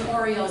eating the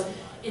Oreos.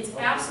 It's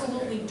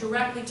absolutely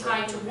directly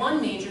tied to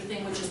one major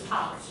thing, which is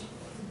poverty.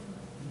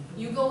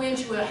 You go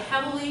into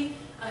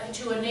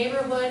to a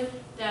neighborhood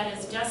that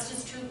is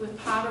destitute with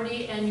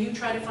poverty, and you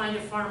try to find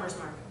a farmer's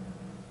market.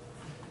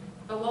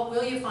 But what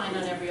will you find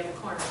on every other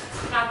corner?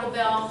 Taco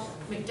Bell,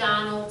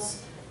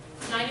 McDonald's,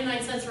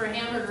 99 cents for a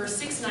hamburger,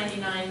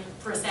 $6.99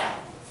 for a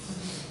salad,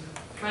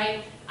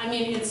 right? I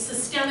mean, it's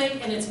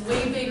systemic and it's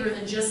way bigger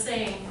than just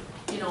saying,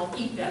 you know,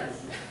 eat better.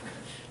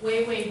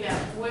 Way, way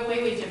better, way,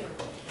 way, way different.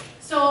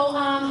 So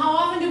how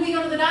often do we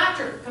go to the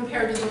doctor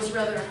compared to those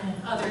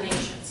other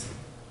nations?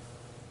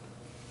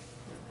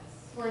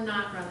 We're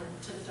not running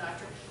to the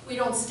doctor. We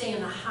don't stay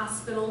in the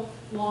hospital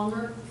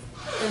longer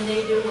than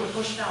they do. We're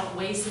pushed out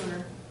way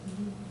sooner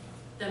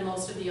than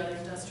most of the other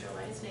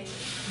industrialized nations.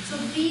 So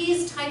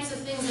these types of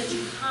things that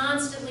you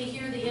constantly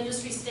hear the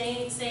industry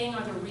saying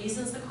are the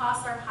reasons the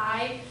costs are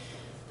high,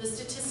 the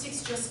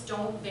statistics just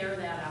don't bear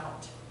that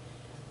out.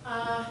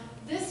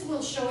 This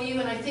will show you,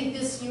 and I think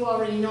this you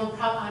already know,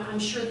 I'm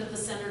sure that the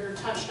senator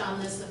touched on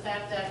this, the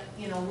fact that,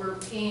 you know, we're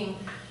paying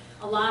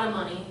a lot of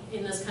money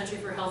in this country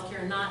for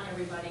healthcare. Not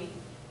everybody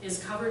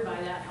is covered by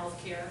that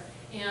healthcare.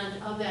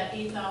 And of that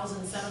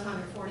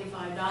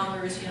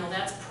 $8,745, you know,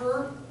 that's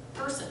per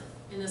person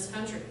in this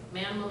country,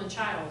 man, woman,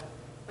 child.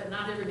 But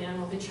not every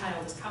man, woman,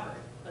 child is covered,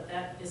 but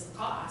that is the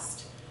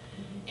cost.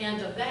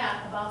 And of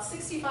that, about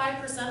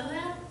 65% of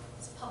that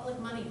is public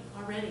money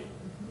already.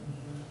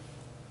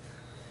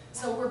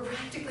 So we're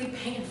practically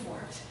paying for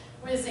it.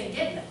 We're just saying,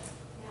 get it,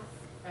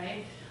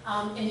 right?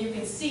 And you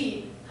can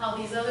see how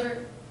these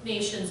other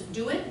nations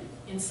do it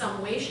in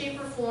some way, shape,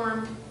 or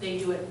form. They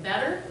do it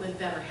better, with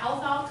better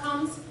health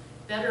outcomes,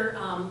 better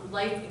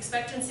life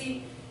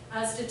expectancy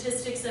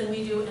statistics than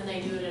we do, and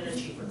they do it at a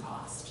cheaper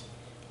cost.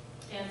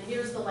 And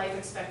here's the life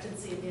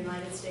expectancy of the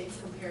United States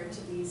compared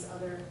to these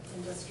other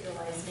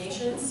industrialized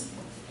nations.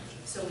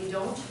 So we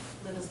don't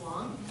live as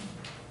long.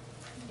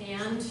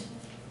 And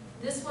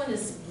this one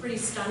is pretty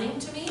stunning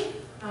to me.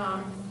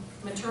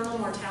 Maternal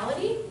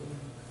mortality.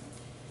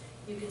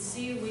 You can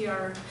see we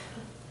are,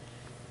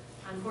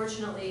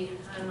 unfortunately,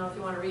 I don't know if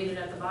you want to read it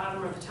at the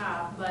bottom or the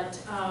top, but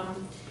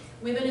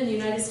women in the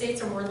United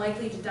States are more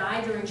likely to die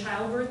during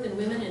childbirth than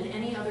women in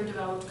any other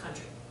developed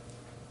country.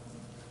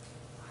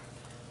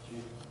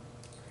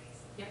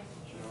 Yeah.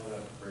 You know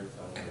that breaks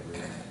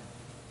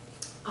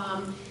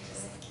down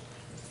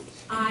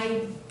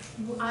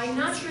I'm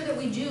not sure that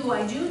we do.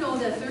 I do know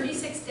that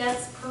 36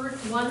 deaths per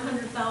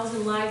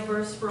 100,000 live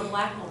births for a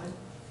black woman.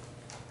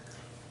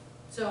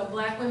 So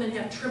black women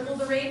have triple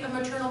the rate of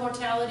maternal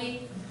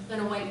mortality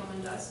than a white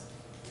woman does.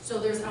 So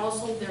there's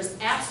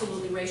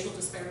absolutely racial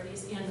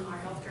disparities in our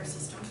healthcare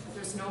system.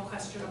 There's no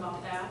question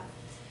about that.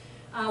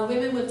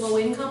 Women with low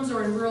incomes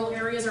or in rural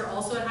areas are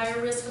also at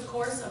higher risk, of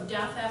course, of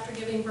death after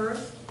giving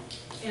birth.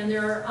 And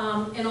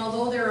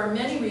although there are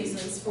many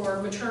reasons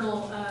for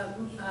maternal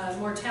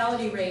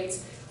mortality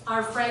rates,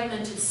 our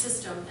fragmented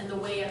system and the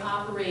way it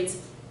operates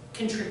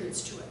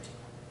contributes to it.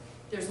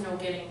 There's no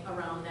getting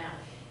around that.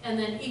 And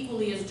then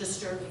equally as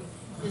disturbing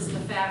is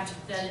the fact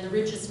that in the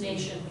richest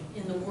nation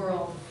in the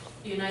world,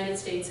 the United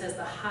States has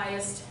a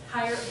higher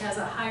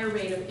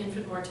rate of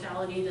infant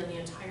mortality than the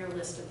entire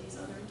list of these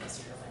other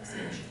industrialized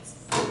nations.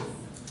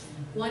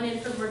 One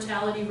infant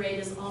mortality rate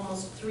is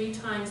almost 3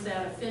 times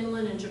that of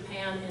Finland and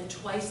Japan and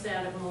twice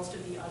that of most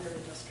of the other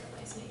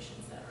industrialized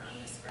nations that are on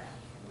this graph.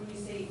 When you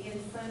say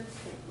infant,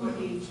 what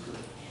age group?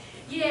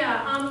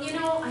 Yeah, you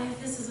know,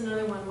 this is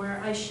another one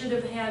where I should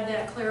have had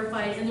that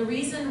clarified. And the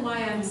reason why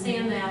I'm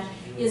saying that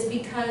is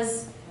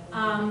because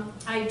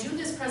I do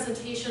this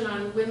presentation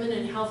on women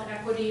and health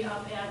equity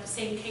up at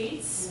St.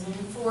 Kate's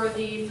for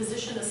the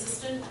physician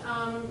assistant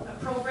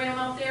program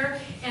up there,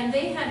 and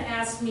they had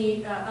asked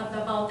me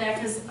about that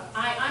because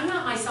I'm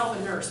not myself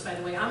a nurse, by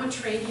the way. I'm a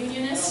trade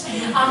unionist,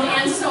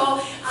 and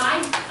so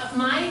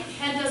my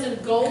head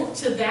doesn't go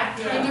to that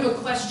kind of a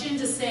question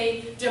to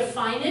say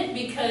define it,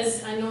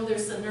 because I know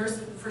there's a nurse,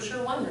 for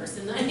sure one nurse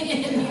in the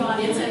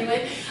audience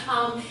anyway,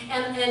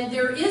 and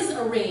there is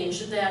a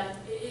range that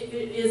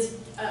is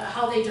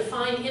how they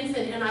define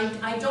infant, and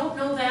I don't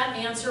know that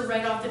answer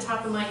right off the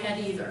top of my head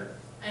either.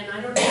 And I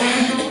don't know,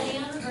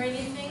 Ann, or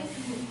anything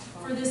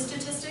for this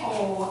statistic?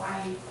 Oh,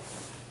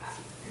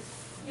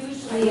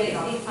 Usually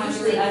it's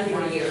usually under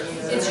a year.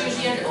 It's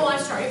usually under, oh, I'm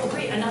sorry, oh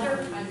great,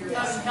 another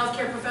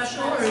healthcare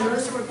professional or a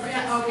nurse or,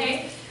 yeah,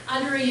 okay,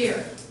 under a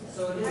year.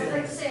 So I'd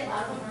like to say a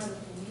lot of them are the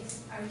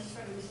police. I was just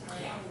trying to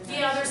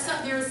Yeah,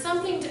 there's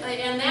something, to,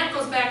 and that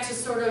goes back to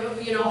sort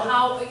of, you know,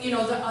 how, you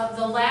know,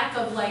 the lack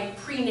of like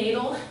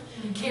prenatal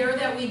care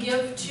that we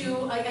give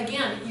to,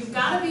 again, you've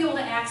got to be able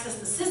to access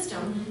the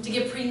system to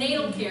give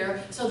prenatal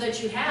care so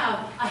that you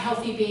have a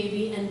healthy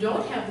baby and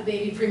don't have the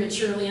baby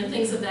prematurely and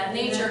things of that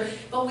nature,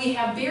 but we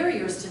have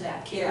barriers to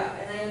that care. yeah,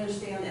 and I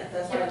understand that.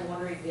 That's why I'm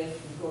wondering if you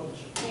go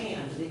to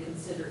Japan, do they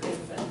consider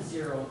infant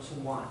 0 to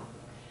 1?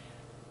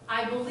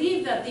 I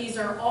believe that these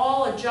are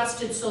all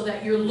adjusted so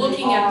that you're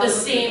looking at the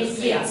same,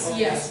 yes,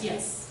 okay.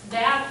 yes.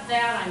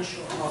 That I'm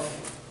sure. Okay.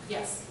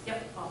 Yes,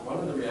 yep. One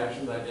of the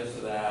reactions I get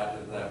to that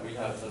is that we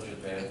have such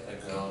advanced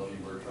technology,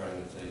 we're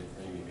trying to save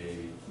preemie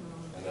baby,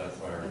 and that's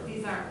why our. But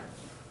these aren't.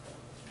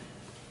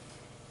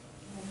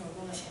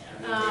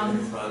 Can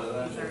you respond to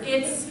that?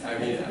 It's, I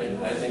mean,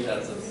 I think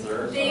that's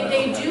absurd.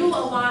 they do a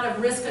lot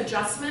of risk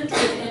adjustment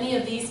with any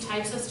of these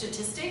types of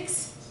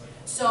statistics.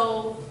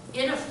 So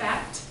in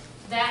effect,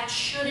 that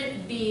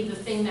shouldn't be the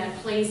thing that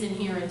plays in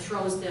here and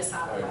throws this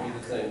out of Right, whack. be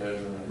the same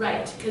measurement.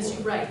 Right, because,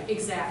 right,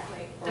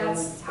 exactly.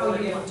 That's how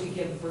you Or want if to. we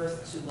give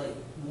birth to like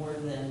more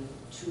than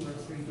 2 or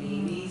 3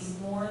 babies,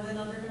 more than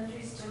other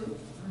countries too?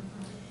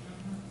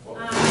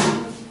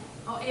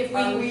 If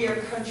Are we we a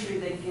country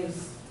that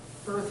gives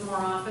birth more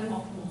often,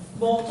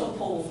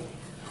 multiple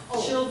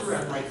Oh.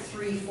 children, like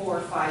 3, 4,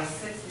 5,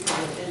 6, because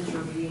of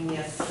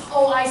intravenous?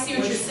 oh, I see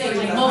what you're Which saying,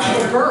 brings like a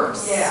multiple higher-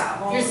 births. Yeah,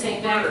 You're multiple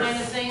saying that births.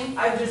 kind of thing?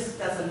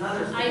 That's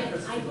another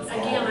thing.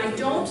 Again, I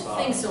don't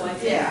think so, I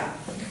think. Yeah,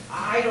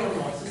 I don't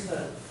know, it's just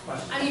a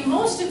question. I mean,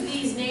 most of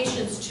these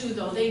nations too,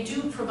 though, they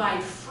do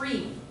provide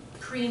free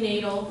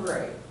prenatal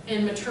Right.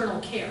 and maternal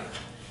care.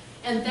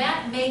 And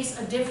that makes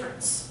a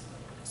difference.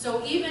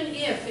 So even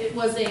if it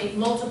was a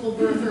multiple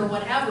birth or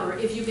whatever,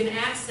 if you can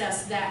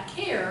access that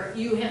care,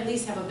 you at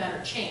least have a better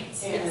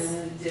chance. And Yes.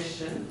 in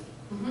addition,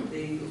 Mhm.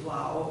 they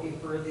allow a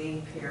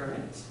birthing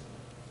parent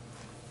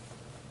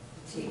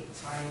to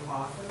take time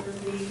off of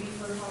their baby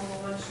for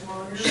how much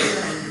longer?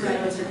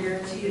 And it's a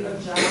guaranteed a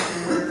job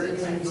where in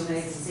the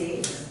United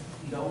States,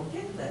 you don't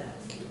get that.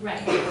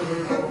 Right,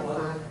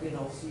 You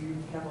know, so you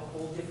have a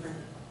whole different.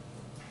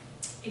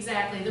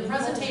 exactly. The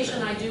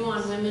presentation I do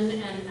on women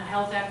and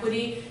health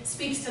equity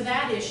speaks to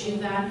that issue,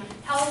 that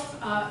health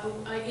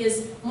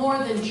is more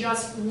than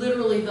just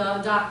literally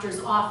the doctor's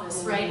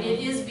office, right?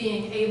 It is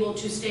being able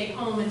to stay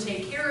home and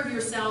take care of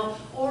yourself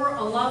or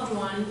a loved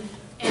one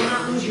and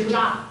not lose your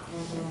job.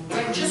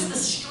 Right? Just the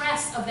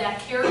stress of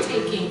that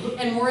caretaking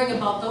and worrying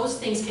about those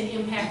things can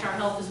impact our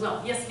health as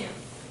well. Yes, ma'am?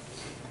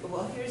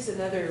 Well, here's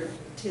another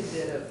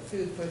tidbit of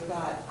food for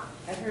thought.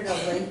 I heard a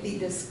lengthy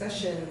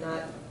discussion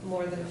not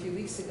more than a few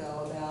weeks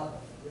ago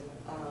about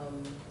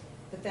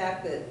the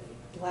fact that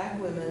black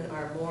women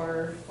are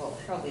more, well,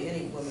 probably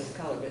any woman of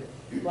color,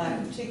 but black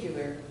in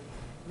particular,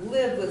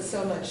 live with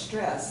so much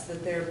stress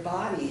that their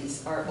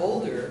bodies are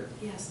older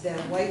Yes. than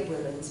white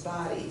women's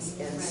bodies.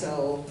 And Right.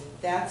 so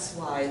that's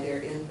why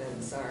their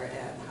infants are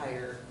at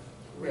higher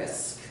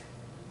risk.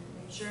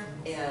 Sure.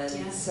 And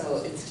Yes.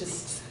 so it's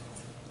just,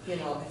 you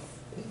know,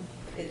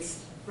 it's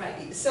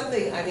Right.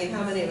 something, I mean,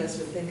 how many of us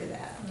would think of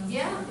that,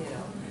 Yeah. you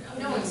know?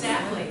 No,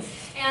 exactly.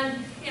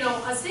 And, you know,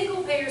 a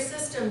single payer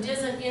system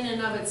doesn't in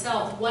and of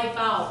itself wipe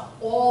out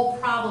all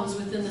problems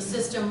within the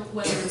system,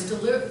 whether it's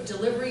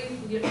delivery,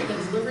 the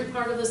delivery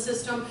part of the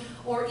system,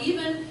 or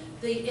even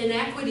the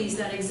inequities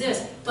that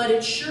exist, but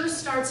it sure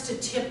starts to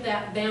tip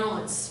that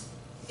balance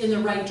in the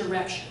right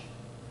direction.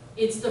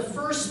 It's the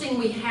first thing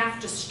we have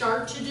to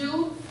start to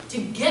do to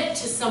get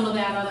to some of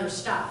that other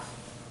stuff.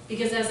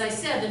 Because as I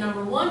said, the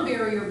number one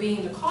barrier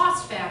being the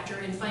cost factor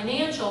and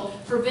financial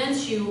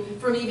prevents you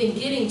from even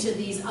getting to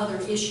these other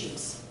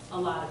issues a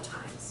lot of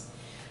times.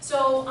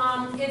 So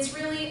it's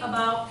really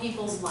about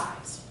people's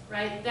lives,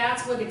 right?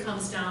 That's what it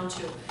comes down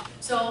to.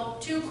 So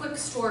 2 quick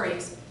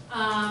stories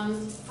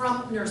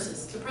from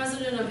nurses. The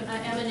president of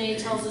M&A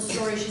tells a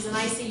story. She's an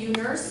ICU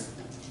nurse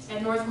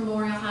at North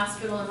Memorial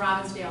Hospital in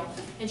Robbinsdale.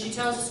 And she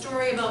tells a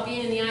story about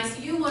being in the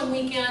ICU one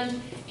weekend,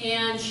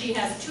 and she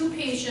has 2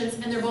 patients,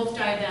 and they're both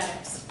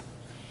diabetics.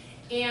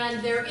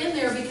 And they're in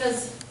there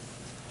because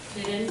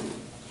they didn't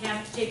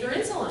have to take their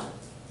insulin.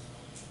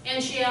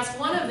 And she asked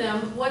one of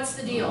them, what's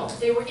the deal?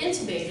 They were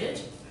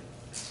intubated,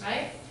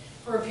 right,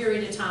 for a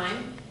period of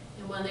time.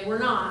 And when they were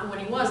not, when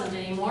he wasn't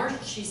anymore,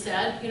 she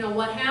said, you know,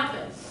 what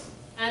happened?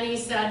 And he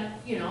said,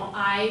 you know,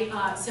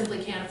 I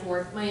simply can't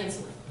afford my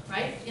insulin,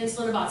 right?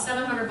 Insulin about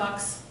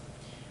 $700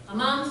 a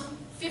month,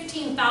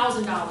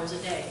 $15,000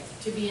 a day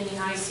to be in the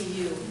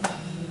ICU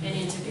and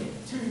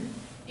intubated.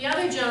 The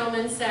other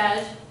gentleman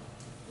said,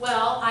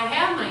 well, I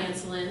have my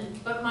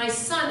insulin, but my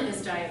son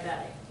is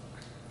diabetic,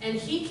 and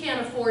he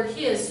can't afford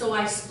his, so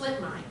I split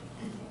mine.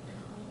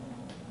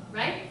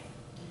 Right?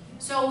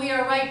 So we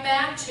are right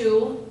back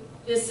to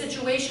this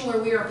situation where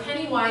we are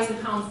penny wise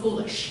and pound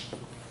foolish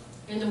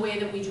in the way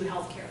that we do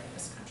healthcare in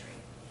this country.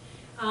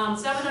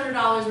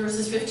 $700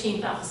 versus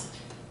 $15,000.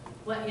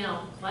 What, you know,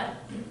 what?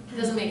 It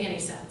doesn't make any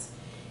sense.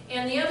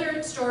 And the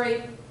other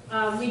story,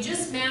 we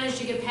just managed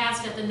to get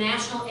passed at the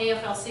National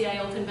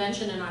AFL-CIO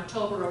Convention in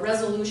October a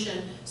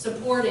resolution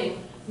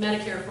supporting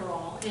Medicare for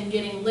All and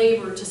getting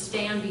labor to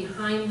stand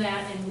behind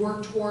that and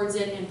work towards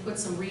it and put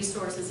some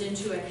resources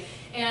into it.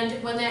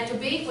 And when that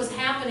debate was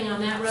happening on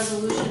that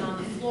resolution on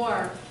the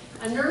floor,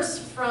 a nurse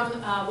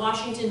from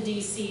Washington,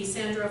 D.C.,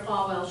 Sandra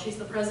Falwell, she's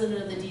the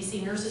president of the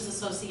D.C. Nurses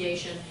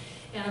Association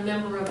and a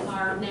member of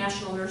our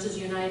National Nurses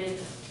United,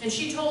 and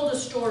she told a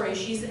story.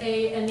 She's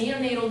a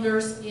neonatal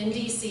nurse in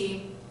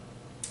D.C.,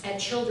 at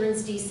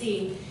Children's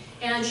DC,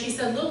 and she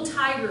said little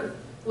Tiger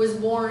was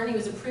born. He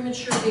was a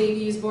premature baby.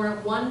 He was born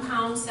at 1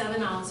 pound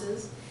 7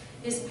 ounces.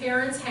 His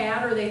parents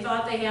had, or they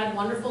thought they had,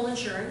 wonderful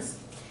insurance.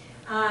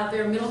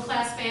 They're a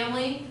middle-class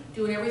family,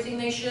 doing everything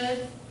they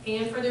should,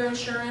 paying for their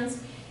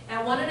insurance.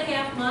 At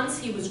 1.5 months,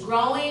 he was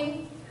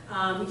growing,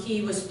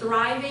 he was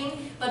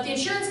thriving, but the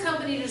insurance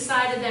company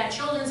decided that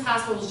Children's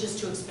Hospital was just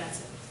too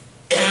expensive,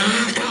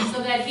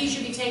 so that he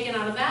should be taken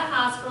out of that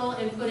hospital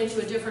and put into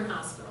a different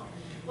hospital.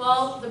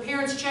 Well, the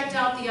parents checked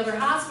out the other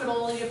hospital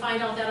only to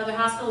find out that other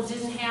hospital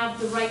didn't have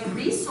the right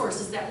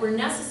resources that were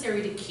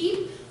necessary to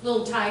keep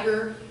little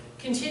Tiger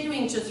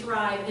continuing to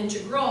thrive and to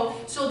grow.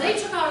 So they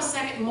took out a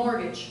second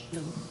mortgage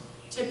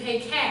to pay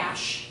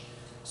cash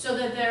so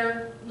that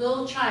their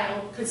little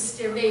child,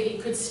 their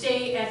baby, could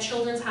stay at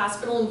Children's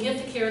Hospital and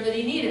get the care that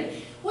he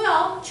needed.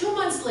 Well, 2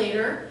 months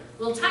later,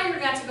 little Tiger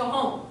got to go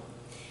home.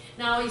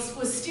 Now he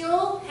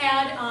still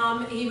had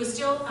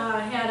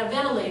a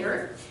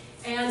ventilator,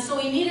 and so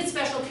he needed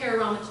special care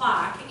around the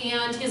clock.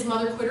 And his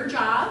mother quit her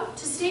job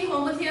to stay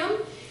home with him,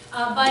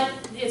 but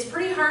it's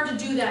pretty hard to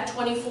do that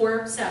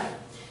 24/7.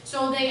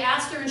 So they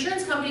asked their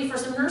insurance company for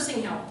some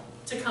nursing help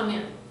to come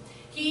in.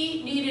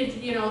 He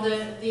needed, you know,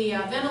 the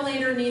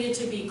ventilator needed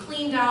to be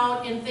cleaned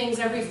out and things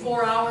every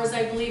 4 hours,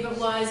 I believe it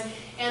was,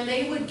 and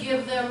they would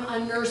give them a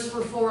nurse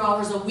for 4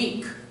 hours a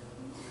week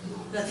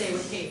that they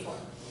would pay for.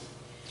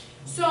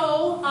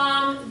 So,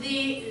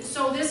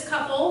 so this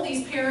couple,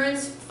 these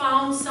parents,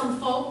 found some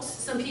folks,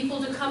 some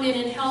people to come in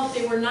and help.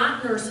 They were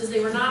not nurses, they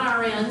were not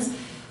RNs,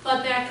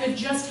 but that could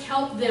just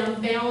help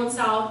them balance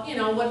out, you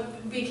know,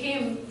 what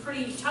became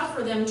pretty tough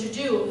for them to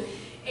do.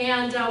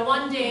 And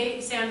one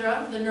day,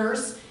 Sandra, the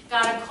nurse,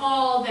 got a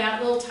call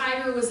that little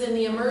Tiger was in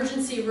the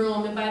emergency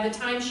room, and by the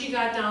time she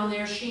got down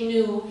there, she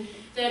knew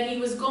that he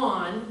was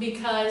gone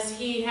because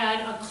he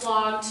had a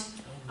clog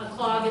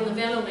in the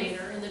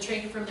ventilator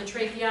from the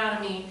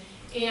tracheotomy,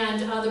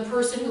 and the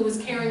person who was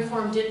caring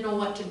for him didn't know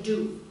what to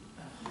do.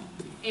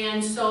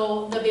 And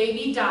so the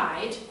baby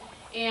died,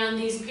 and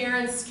these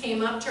parents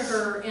came up to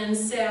her and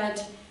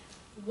said,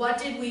 "What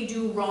did we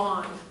do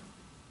wrong?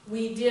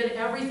 We did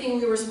everything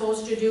we were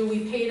supposed to do. We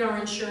paid our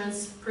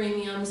insurance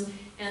premiums,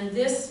 and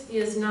this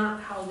is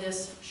not how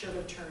this should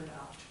have turned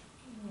out."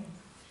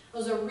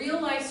 Those are real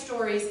life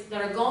stories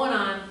that are going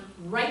on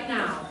right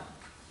now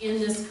in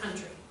this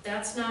country.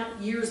 That's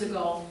not years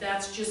ago,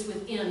 that's just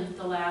within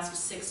the last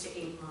 6 to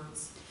 8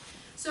 months.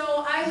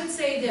 So I would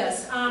say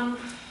this,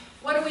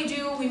 what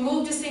do? We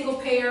move to single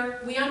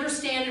payer, we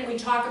understand it, we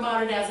talk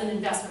about it as an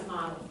investment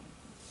model.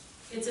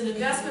 It's an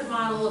investment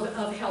model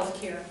of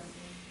healthcare.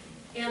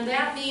 And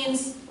that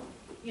means,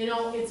 you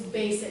know, it's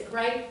basic,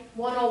 right?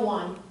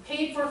 101,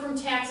 paid for from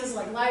taxes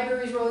like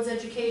libraries, roads,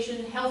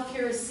 education.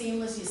 Healthcare is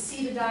seamless. You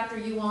see the doctor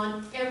you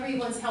want.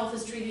 Everyone's health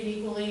is treated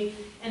equally,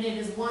 and it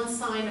is one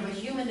sign of a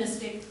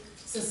humanistic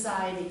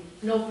society,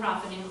 no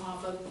profiting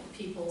off of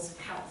people's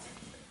health.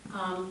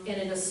 And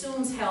it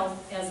assumes health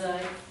as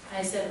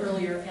I said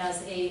earlier,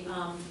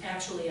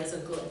 actually as a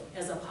good,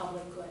 as a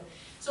public good.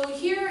 So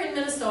here in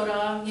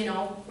Minnesota, you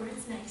know, where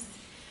it's nice.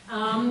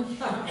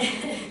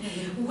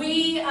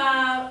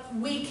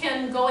 We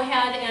can go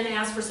ahead and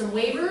ask for some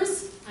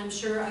waivers. I'm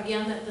sure,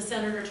 again, that the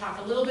Senator talked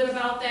a little bit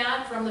about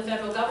that from the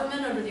federal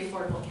government under the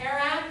Affordable Care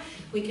Act.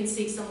 We can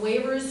seek some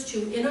waivers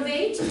to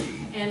innovate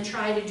and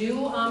try to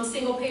do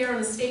single payer on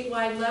a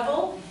statewide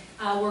level.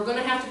 We're going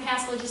to have to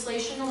pass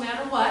legislation no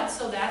matter what,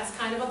 so that's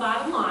kind of a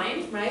bottom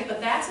line, right? But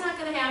that's not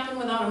going to happen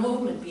without a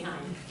movement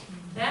behind it.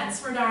 That's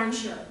for darn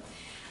sure.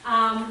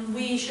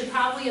 We should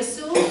probably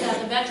assume that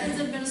the Veterans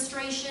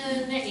Administration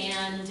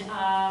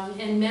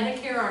and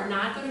Medicare are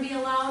not going to be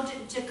allowed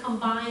to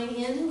combine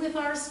in with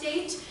our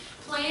state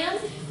plan,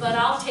 but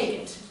I'll take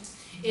it.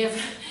 If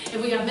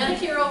we got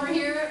Medicare over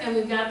here and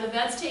we've got the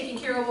vets taken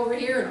care of over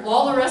here and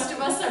all the rest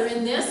of us are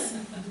in this,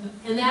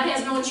 and that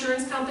has no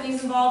insurance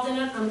companies involved in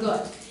it, I'm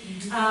good.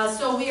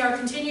 So we are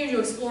continuing to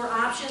explore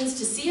options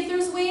to see if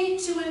there's a way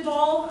to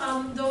involve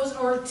those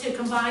or to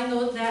combine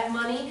that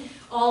money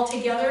all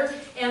together.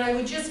 And I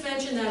would just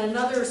mention that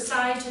another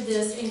side to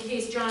this, in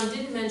case John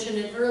didn't mention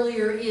it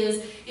earlier,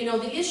 is, you know,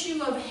 the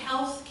issue of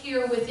health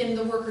care within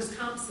the workers'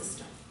 comp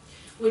system,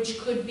 which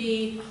could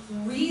be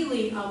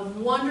really a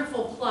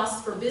wonderful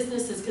plus for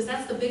businesses, because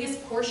that's the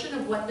biggest portion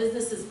of what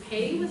businesses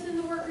pay within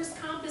the workers'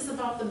 comp is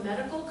about the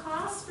medical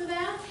costs for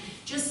that.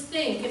 Just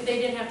think if they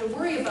didn't have to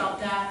worry about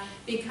that,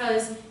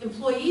 because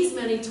employees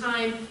many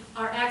times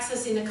are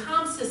accessing the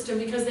comp system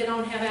because they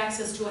don't have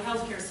access to a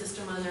healthcare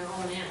system on their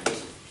own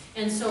end.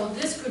 And so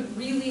this could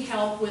really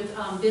help with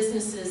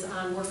businesses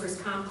on workers'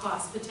 comp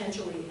costs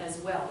potentially as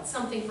well. It's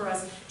something for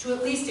us to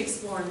at least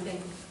explore and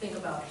think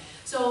about.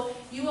 So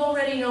you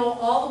already know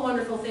all the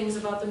wonderful things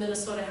about the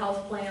Minnesota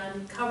Health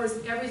Plan, covers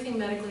everything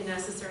medically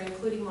necessary,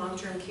 including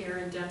long-term care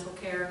and dental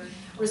care,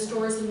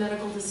 restores the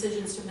medical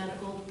decisions to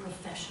medical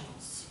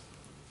professionals.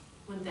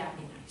 Wouldn't that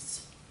be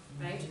nice,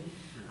 right?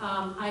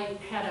 I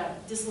had a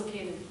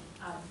dislocated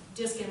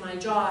disc in my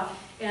jaw,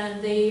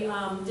 and they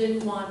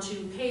didn't want to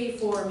pay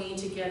for me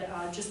to get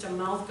just a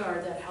mouth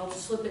guard that helped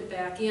slip it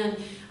back in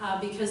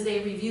because they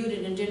reviewed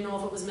it and didn't know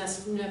if it was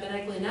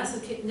medically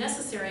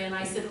necessary, and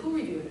I said, "Who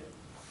reviewed it?"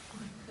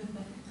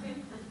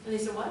 And they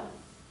said, "What?"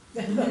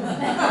 I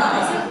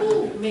said,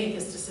 "Who made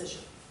this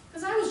decision?"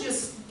 Because I was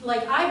just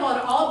like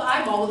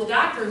eyeball with a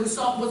doctor who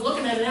was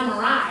looking at an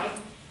MRI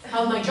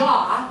of my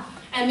jaw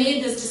and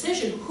made this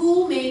decision.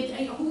 Who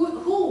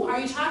are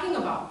you talking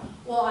about?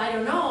 Well, I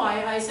don't know.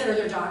 I said, "Are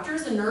there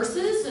doctors and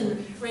nurses and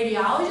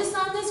radiologists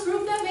on this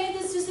group that made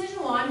this decision?"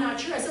 Well, know, I'm not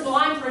sure. I said, well,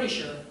 I'm pretty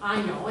sure,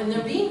 I know, and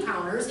they're bean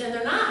counters, and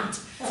they're not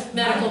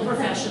medical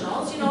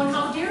professionals, you know, and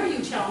how dare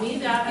you tell me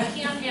that I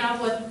can't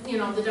have what, you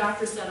know, the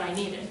doctor said I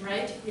needed,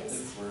 right?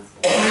 Yes.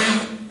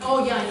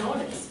 Oh, yeah, I know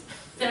it is.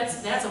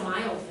 That's a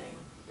mild thing.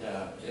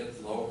 Yeah,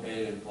 it's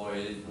low-paid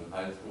employees with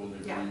high school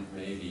degrees, Yeah.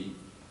 maybe,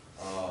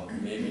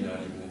 maybe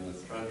not even in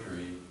this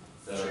country,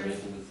 that Sure. are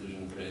making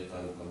decisions based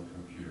on some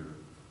computer.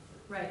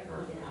 Right,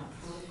 work.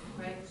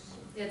 right.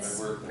 It's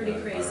I worked in pretty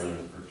that crazy.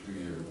 environment for 2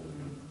 years,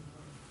 and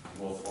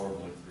the most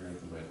horrible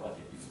experience of my life.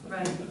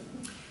 Right.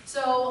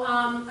 So,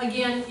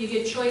 again, you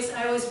get choice.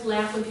 I always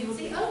laugh when people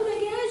say, oh my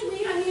gosh,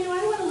 I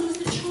don't want to lose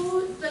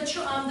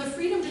the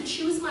freedom to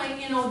choose my,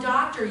 you know,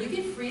 doctor. You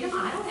get freedom?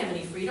 I don't have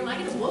any freedom. I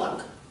get a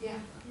book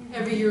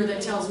every year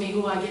that tells me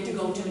who I get to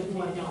go to and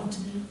who I don't.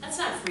 That's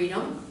not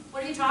freedom.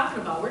 What are you talking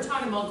about? We're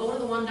talking about go to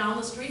the one down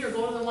the street or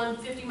go to the one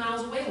 50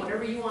 miles away,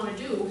 whatever you want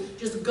to do,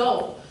 just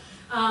go.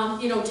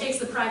 You know, takes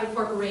the private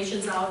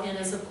corporations out and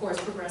is, of course,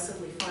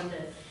 progressively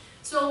funded.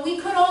 So we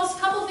could also, a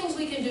couple things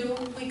we can do.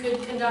 We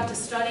could conduct a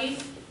study.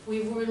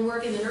 We've been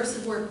working, the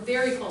nurses work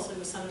very closely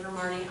with Senator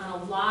Marty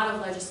on a lot of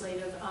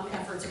legislative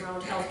efforts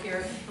around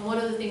healthcare. And one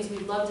of the things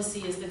we'd love to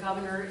see is the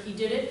governor, he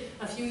did it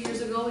a few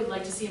years ago, we'd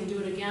like to see him do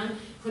it again,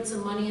 put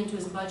some money into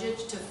his budget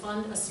to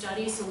fund a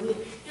study. So we,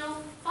 you know,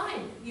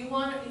 fine, you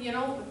want, you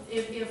know,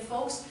 if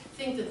folks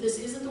think that this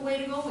isn't the way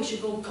to go, we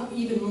should go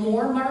even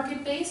more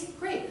market-based,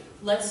 great.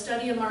 Let's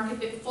study a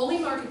fully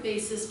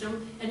market-based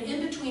system, an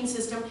in-between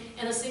system,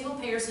 and a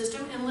single-payer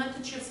system, and let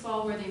the chips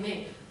fall where they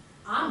may.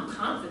 I'm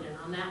confident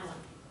on that one.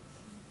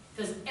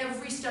 Because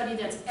every study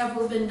that's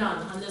ever been done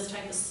on this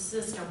type of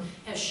system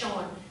has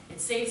shown it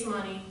saves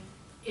money,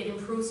 it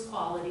improves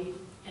quality,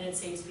 and it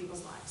saves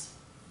people's lives.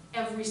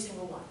 Every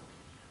single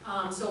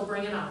one. So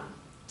bring it on.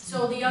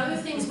 So the other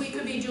things we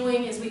could be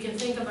doing is we can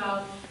think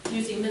about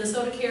using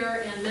Minnesota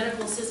Care and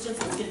medical assistance.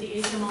 Let's get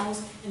the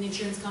HMOs and the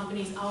insurance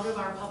companies out of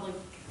our public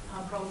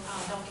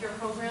healthcare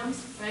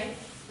programs, right?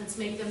 Let's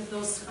make them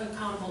those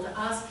accountable to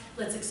us.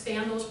 Let's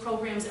expand those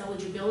programs'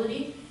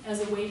 eligibility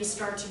as a way to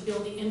start to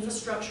build the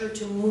infrastructure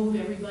to move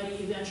everybody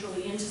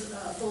eventually into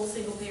a full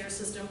single-payer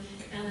system,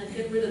 and then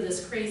get rid of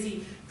this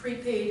crazy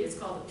prepaid, it's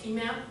called the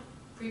PMAP,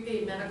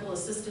 Prepaid Medical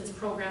Assistance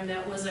Program.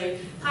 That was a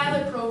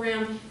pilot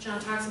program. John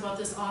talks about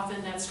this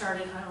often. That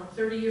started, I don't know,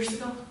 30 years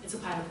ago? It's a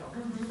pilot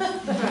program.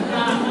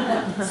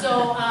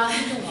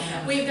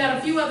 We've got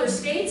a few other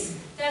states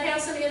that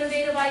have some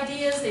innovative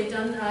ideas. They've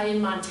done,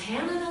 in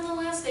Montana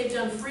nonetheless, they've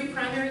done free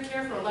primary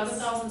care for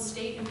 11,000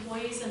 state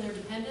employees and their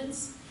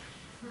dependents,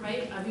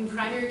 right? I mean,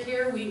 primary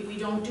care, we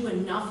don't do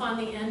enough on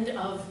the end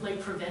of like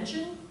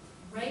prevention,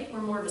 right? We're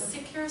more of a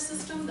sick care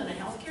system than a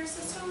health care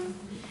system.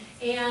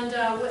 And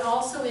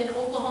also in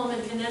Oklahoma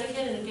and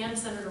Connecticut, and again,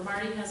 Senator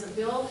Marty has a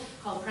bill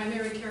called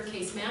Primary Care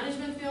Case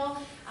Management Bill,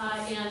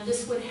 and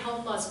this would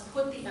help us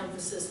put the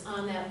emphasis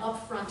on that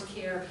upfront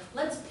care.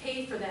 Let's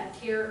pay for that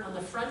care on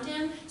the front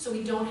end so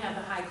we don't have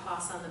the high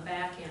costs on the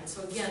back end.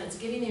 So again, it's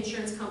getting the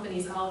insurance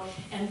companies out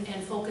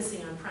and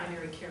focusing on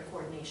primary care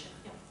coordination.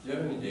 Yeah. Do you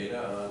have any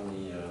data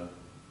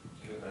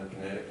on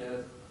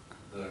Connecticut?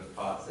 The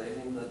cost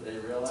savings that they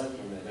realized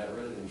when they got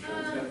rid of the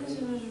insurance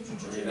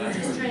company? I'm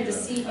just trying to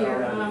see I don't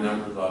here. have any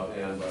numbers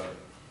offhand, but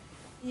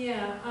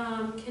Yeah,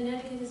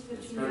 Connecticut is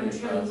 15. I'm pretty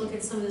trying to look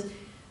at some of this.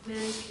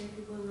 Managed care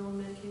people enroll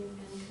Medicaid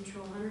and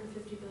control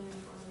 150 billion,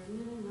 400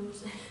 million.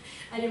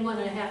 I didn't want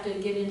to have to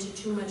get into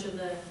too much of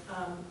the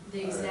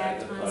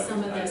exact on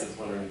some of this.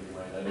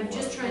 I'm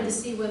just trying to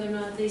see whether or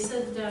not they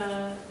said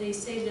they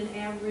saved an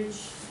average.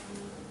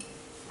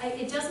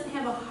 It doesn't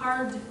have a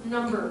hard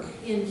number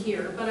in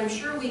here, but I'm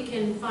sure we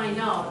can find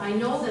out. I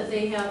know that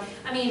they have,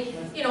 I mean,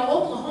 you know,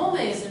 Oklahoma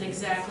isn't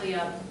exactly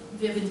a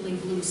vividly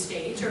blue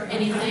state or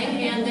anything,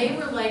 and they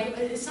were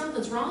like,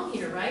 something's wrong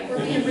here, right? We're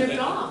being ripped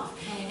off.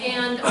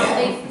 And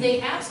they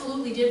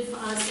absolutely did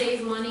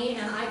save money,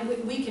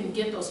 and we can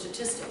get those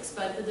statistics,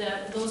 but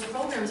those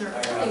programs are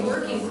really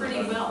working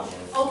pretty well.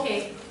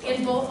 Okay,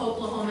 in both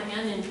Oklahoma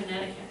and in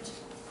Connecticut.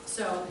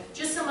 So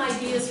just some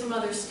ideas from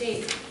other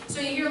states. So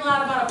you hear a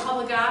lot about a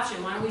public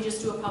option. Why don't we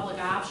just do a public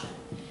option?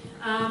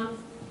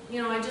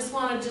 You know, I just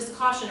want to just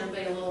caution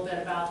everybody a little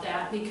bit about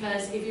that,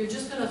 because if you're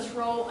just going to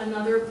throw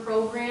another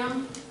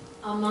program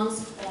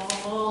amongst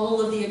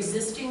all of the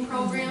existing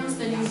programs,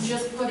 then you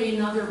just put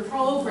another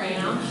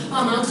program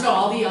amongst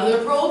all the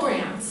other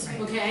programs,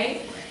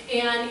 okay?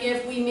 And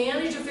if we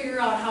manage to figure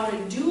out how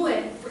to do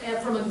it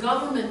from a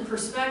government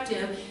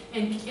perspective,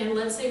 and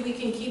let's say we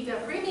can keep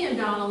that premium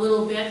down a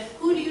little bit,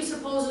 who do you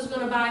suppose is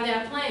going to buy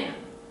that plan?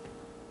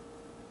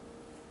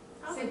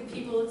 I'll say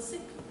people that's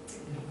sick,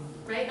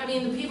 right? I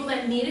mean, the people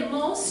that need it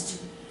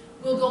most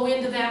will go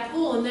into that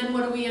pool, and then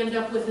what do we end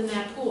up with in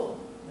that pool?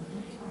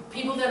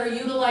 People that are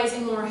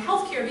utilizing more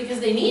health care because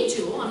they need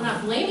to. I'm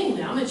not blaming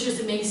them, it's just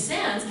it makes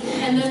sense.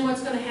 And then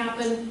what's going to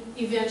happen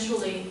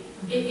eventually?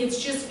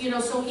 It's just, you know,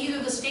 so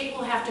either the state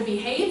will have to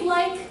behave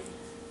like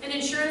an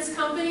insurance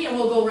company, and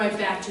we'll go right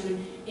back to,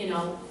 you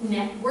know,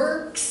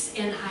 networks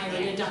and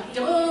higher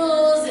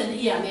deductibles and,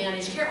 yeah,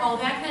 managed care, all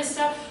that kind of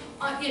stuff.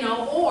 You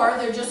know, or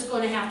they're just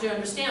going to have to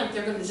understand that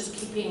they're going to just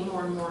keep paying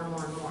more and more and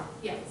more and more.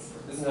 Yes.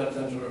 Isn't that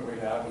essentially what we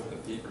have with the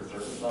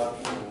fee-for-service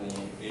option in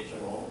the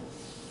HMO?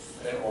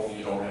 And only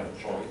you don't have a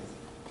choice.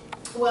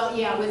 Well,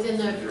 yeah, within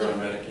If you're on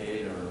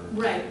Medicaid or.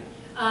 right.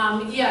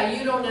 Yeah,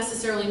 you don't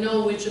necessarily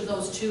know which of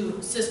those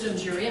two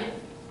systems you're in,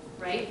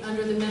 right?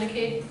 Under the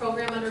Medicaid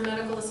program, under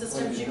medical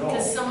assistance, Well, you know.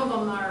 because some of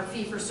them are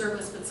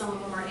fee-for-service, but some of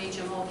them are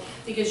HMO,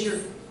 because you're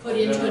put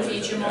into an Yeah,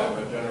 HMO.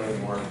 but generally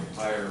more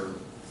higher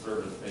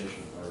service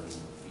patients are in the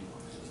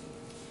fee-for-service.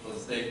 So the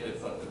state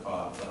picks up the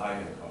cost, the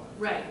high-end cost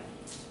Right,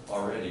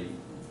 already.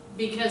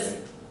 because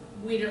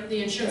we don't,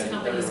 the insurance And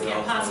companies everyone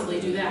can't else possibly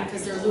knows do it. that,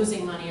 because they're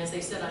losing money, as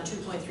they said, on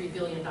 $2.3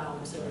 billion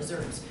in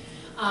reserves.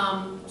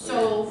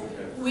 So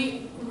Okay.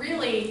 we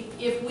really,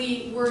 if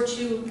we were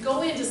to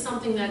go into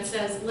something that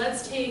says,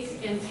 let's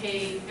take and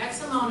pay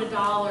X amount of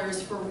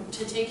dollars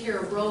to take care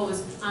of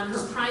Rose on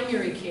her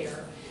primary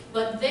care,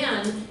 but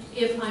then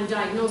if I'm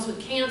diagnosed with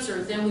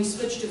cancer, then we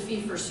switch to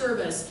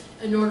fee-for-service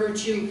in order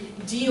to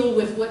deal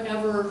with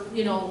whatever,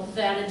 you know,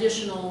 that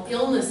additional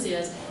illness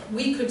is,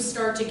 we could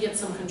start to get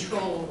some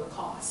control over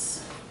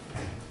costs.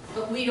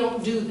 But we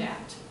don't do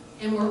that,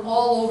 and we're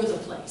all over the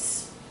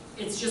place.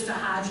 It's just a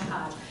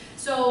hodgepodge.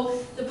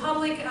 So the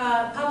public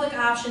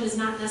option is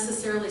not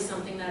necessarily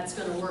something that's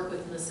going to work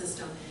within the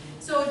system.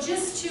 So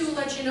just to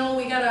let you know,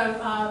 we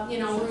got we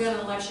got an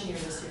election year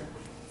this year,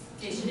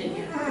 in case you didn't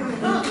hear.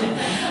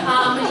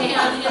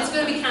 And it's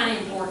going to be kind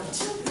of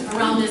important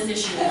around this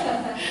issue,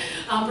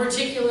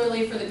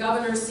 particularly for the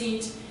governor's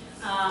seat.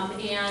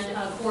 And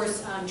of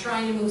course,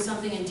 trying to move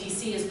something in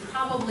DC is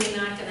probably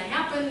not going to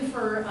happen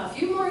for a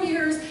few more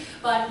years,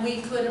 but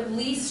we could at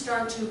least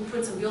start to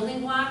put some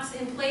building blocks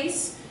in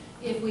place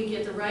if we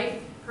get the right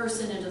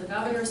person into the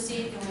governor's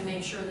seat and we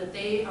make sure that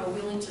they are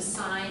willing to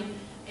sign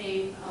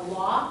a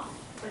law.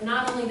 But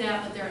not only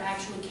that, but they're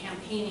actually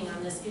campaigning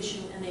on this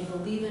issue and they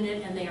believe in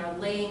it and they are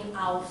laying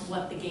out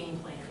what the game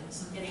plan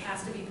is. It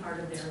has to be part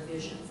of their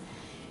vision.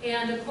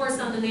 And of course,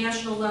 on the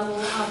national level,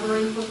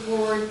 Bernie put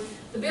forward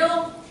the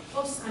bill.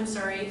 Oops, I'm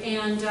sorry.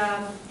 And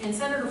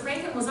Senator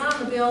Franken was on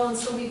the bill, and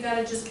so we've got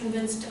to just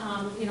convince,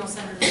 Senator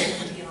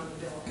Franken to get on the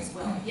bill as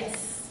well.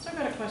 Yes. So I've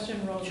got a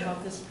question, Rose,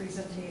 about this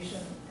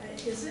presentation.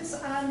 Is this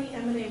on the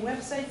M&A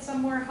website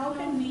somewhere? How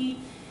can we,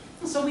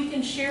 so we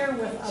can share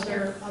with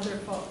other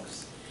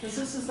folks? Because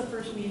this is the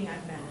first meeting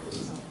I've been at,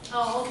 so.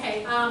 Oh,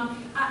 okay.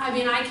 I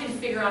mean, I can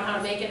figure out how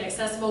to make it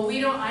accessible.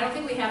 I don't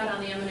think we have it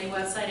on the M&A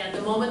website at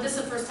the moment. This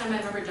is the first time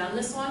I've ever done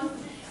this one.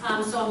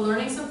 So I'm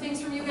learning some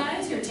things from you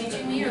guys. You're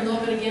teaching me. You're a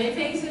little bit of guinea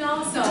pigs, you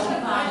know. So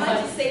I'd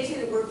like to say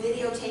too that we're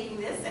videotaping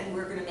this and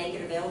we're going to make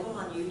it available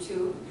on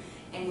YouTube.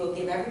 And we'll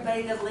give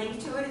everybody the link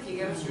to it if you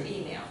give us your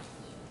email.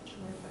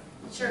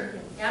 Sure,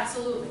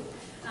 absolutely.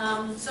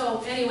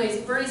 So anyways,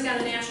 Bernie's got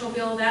a national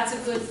bill, that's a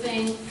good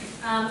thing.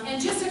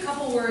 And just a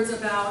couple words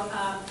about,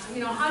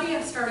 how do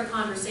you start a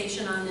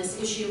conversation on this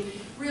issue?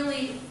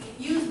 Really,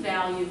 youth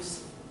values.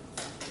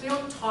 We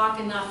don't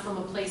talk enough from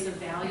a place of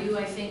value.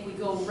 I think we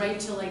go right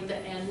to like the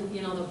end,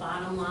 the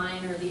bottom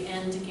line or the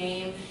end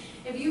game.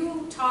 If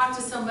you talk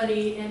to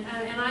somebody, and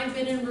I've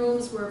been in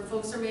rooms where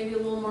folks are maybe a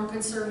little more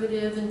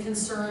conservative and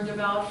concerned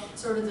about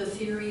sort of the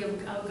theory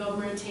of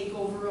government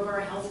takeover of our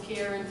health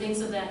care and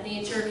things of that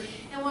nature.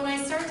 And when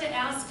I start to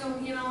ask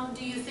them,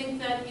 do you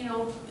think that,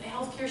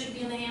 health care should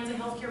be in the hands of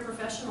healthcare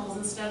professionals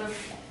instead of,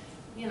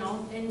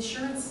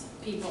 insurance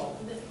people?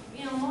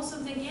 Most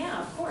of them think, yeah,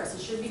 of course,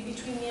 it should be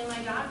between me and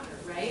my doctor,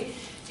 right?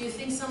 Do you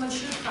think someone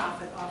should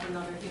profit off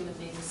another human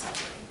being's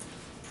suffering?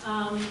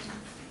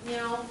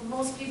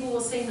 Most people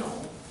will say no,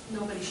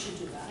 nobody should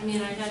do that. I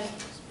mean, I had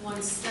one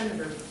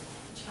senator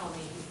tell me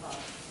he thought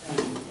that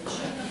they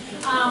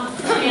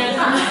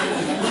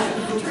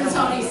should. Turns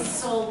out he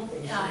sold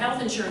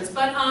health insurance.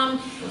 But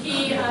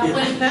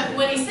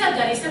when he said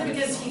that, he said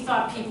because he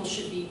thought people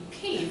should be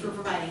paid for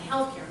providing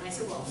health care. And I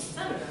said, well,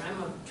 Senator,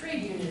 I'm a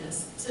trade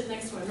unionist, sit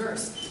next to a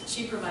nurse.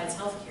 She provides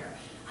health care.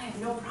 I have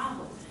no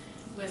problem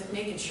with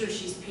making sure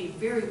she's paid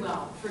very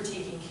well for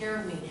taking care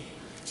of me.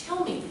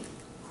 Tell me,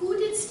 who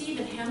did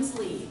Stephen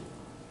Hemsley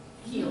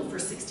heal for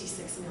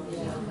 $66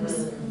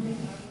 million?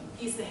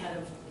 He's the head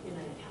of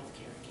United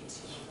Healthcare, in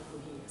case you don't know who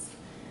he is.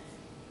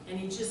 And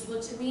he just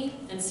looked at me,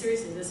 and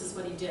seriously, this is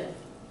what he did.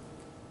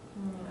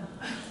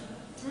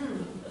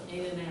 He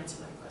didn't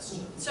answer my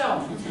question.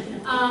 So,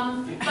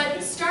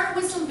 but start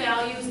with some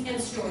values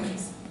and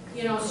stories.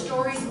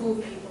 Stories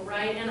move people,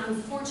 right? And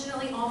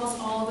unfortunately, almost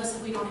all of us,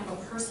 if we don't have a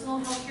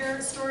personal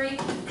healthcare story, we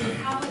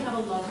probably have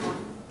a loved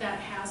one that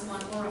has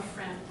one or a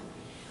friend.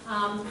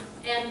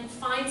 And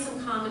find some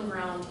common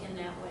ground in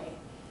that way.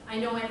 I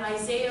know at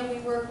Isaiah we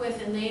work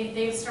with, and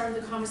they've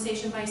started the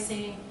conversation by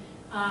saying,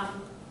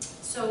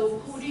 so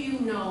who do you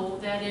know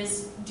that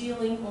is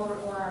dealing, or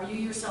are you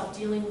yourself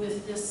dealing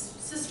with this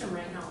system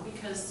right now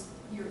because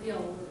you're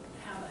ill or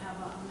have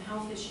a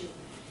health issue?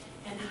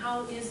 And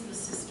how is the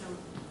system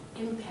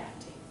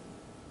impacting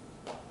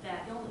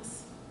that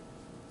illness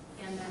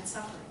and that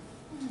suffering?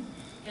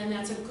 And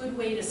that's a good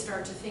way to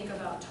start to think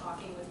about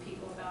talking with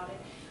people about it.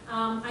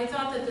 I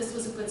thought that this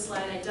was a good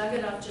slide. I dug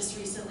it up just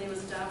recently. It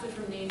was adopted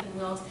from Nathan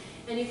Wilkes.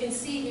 And you can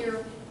see here,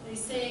 what he's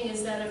saying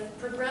is that if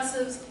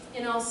progressives,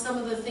 some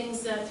of the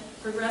things that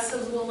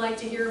progressives will like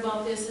to hear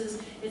about this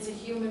is it's a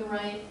human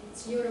right,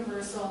 it's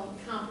universal,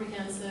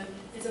 comprehensive,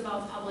 it's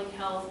about public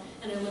health,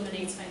 and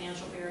eliminates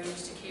financial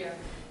barriers to care.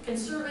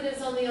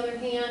 Conservatives, on the other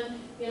hand,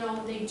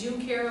 they do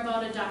care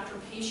about a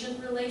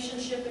doctor-patient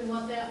relationship and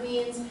what that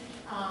means.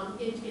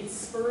 It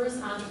spurs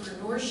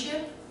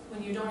entrepreneurship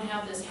when you don't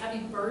have this heavy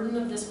burden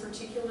of this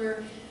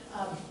particular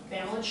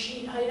balance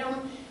sheet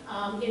item.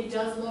 It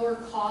does lower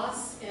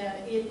costs.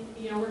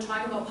 We're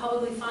talking about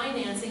publicly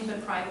financing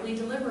but privately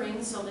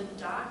delivering, so the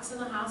docs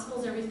and the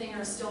hospitals, everything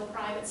are still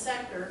private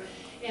sector,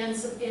 and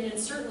it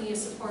certainly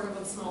is supportive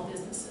of small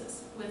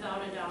businesses,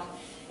 without a doubt.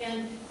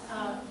 And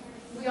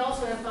we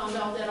also have found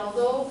out that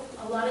although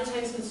a lot of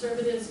times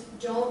conservatives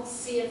don't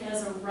see it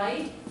as a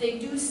right, they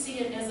do see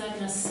it as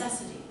a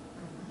necessity,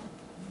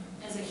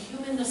 as a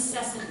human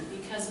necessity,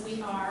 because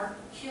we are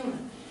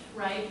human,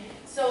 right?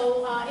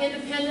 So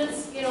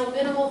independence,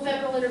 minimal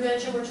federal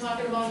intervention we're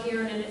talking about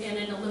here, and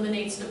it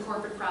eliminates the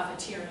corporate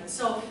profiteering.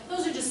 So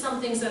those are just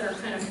some things that are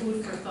kind of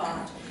food for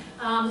thought.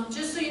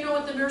 Just so you know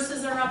what the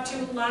nurses are up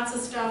to, lots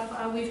of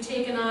stuff. We've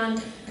taken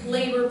on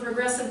labor,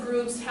 progressive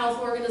groups,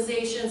 health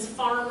organizations,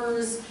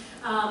 farmers,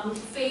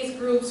 faith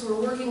groups.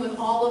 We're working with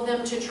all of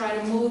them to try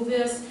to move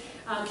this.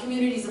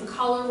 Communities of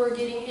color we're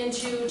getting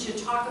into to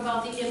talk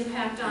about the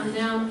impact on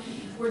them.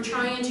 We're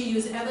trying to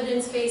use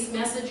evidence-based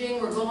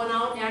messaging. We're going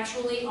out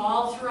actually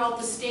all throughout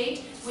the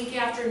state, week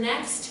after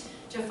next,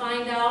 to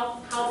find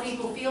out how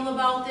people feel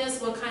about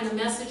this, what kind of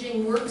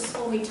messaging works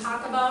when we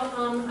talk about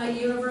a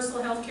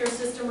universal healthcare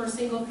system or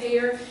single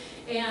payer.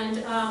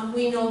 And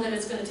we know that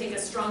it's going to take a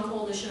strong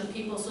coalition of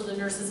people, so the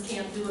nurses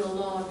can't do it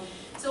alone.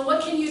 So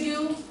what can you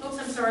do? Oops,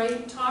 I'm sorry.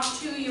 Talk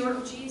to your,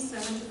 geez, I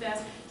went too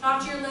fast.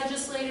 Talk to your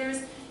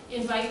legislators.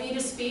 Invite me to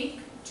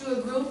speak to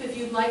a group if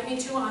you'd like me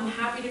to. I'm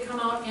happy to come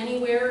out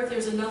anywhere if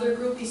there's another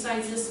group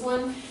besides this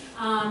one.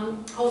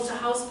 Host a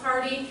house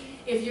party.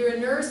 If you're a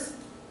nurse,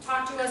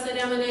 talk to us at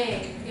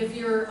M&A. If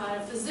you're a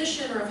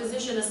physician or a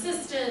physician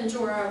assistant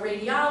or a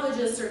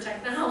radiologist or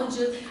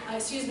technologist, a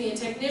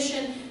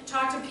technician,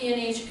 talk to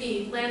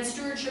PNHP. Land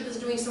Stewardship is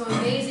doing some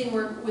amazing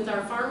work with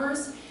our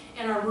farmers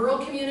and our rural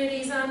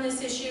communities on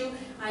this issue.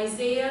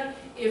 Isaiah,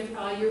 if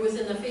you're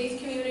within the faith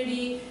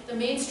community, the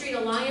Main Street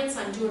Alliance,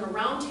 I'm doing a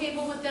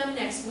roundtable with them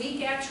next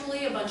week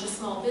actually, a bunch of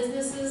small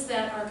businesses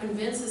that are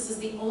convinced this is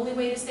the only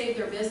way to save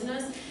their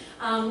business.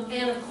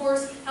 And of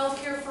course,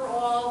 Healthcare for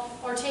All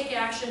or Take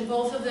Action,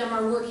 both of them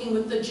are working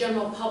with the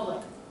general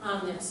public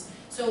on this.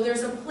 So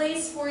there's a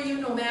place for you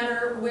no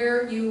matter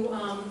where you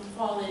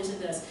fall into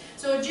this.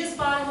 So just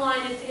bottom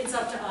line, it's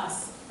up to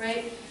us,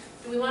 right?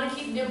 Do we want to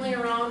keep nibbling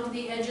around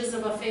the edges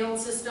of a failed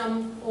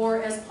system?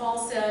 Or as Paul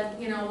said,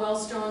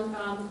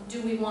 Wellstone,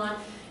 do we want,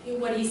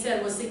 what he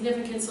said was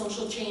significant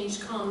social change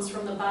comes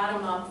from the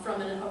bottom up, from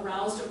an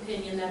aroused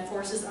opinion that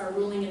forces our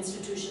ruling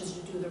institutions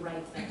to do the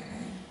right thing.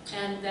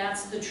 And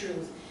that's the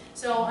truth.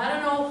 So I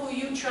don't know who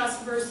you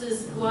trust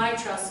versus who I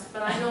trust,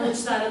 but I know which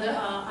side of the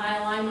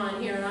aisle I'm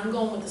on here, and I'm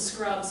going with the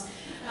scrubs.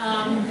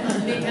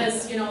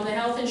 Because, the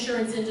health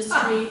insurance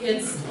industry,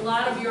 it's a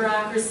lot of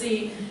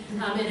bureaucracy,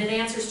 and it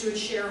answers to its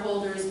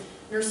shareholders.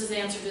 Nurses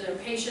answer to their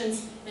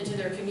patients and to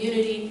their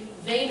community.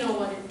 They know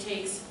what it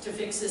takes to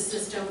fix this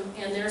system,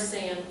 and they're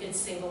saying it's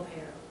single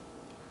payer.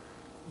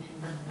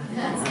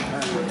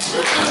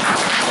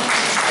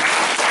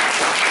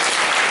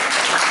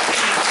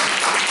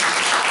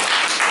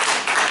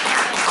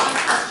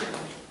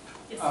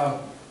 A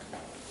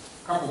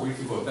couple of weeks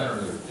ago,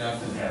 Senator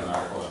Johnson had an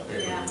article in the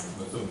paper, I'm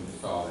assuming you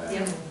saw that.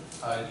 Yeah. Did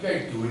you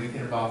guys do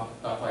anything about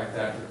stuff like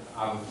that?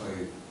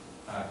 Obviously,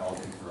 not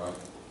healthy for us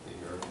to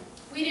hear.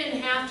 We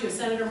didn't have to.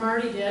 Senator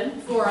Marty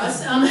did for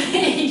us.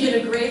 He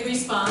did a great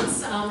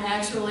response,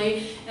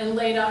 actually, and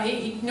laid out,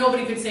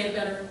 nobody could say it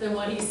better than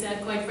what he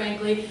said, quite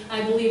frankly.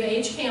 I believe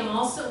HCAM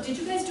also, did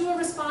you guys do a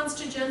response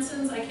to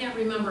Jensen's? I can't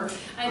remember.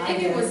 I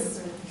think it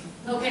was,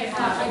 okay,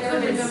 I There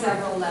couldn't have been remember.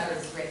 several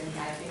letters written,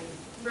 I think.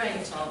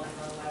 Right. Told them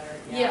a letter.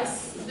 Yeah.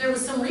 Yes, there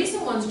was some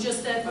recent ones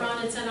just that Ron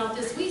had sent out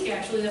this week,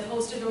 actually, that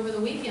posted over the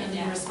weekend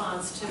in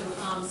response to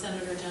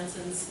Senator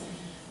Jensen's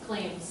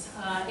claims.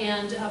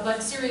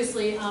 But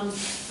seriously,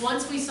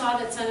 once we saw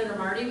that Senator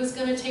Marty was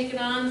going to take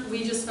it on,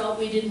 we just felt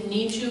we didn't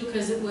need to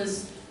because it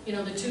was,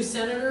 the two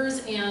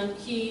senators, and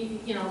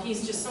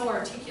he's just so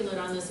articulate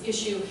on this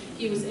issue.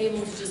 He was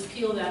able to just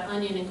peel that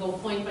onion and go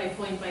point by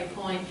point by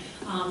point.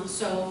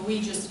 So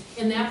we just,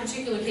 in that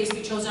particular case,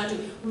 we chose not to.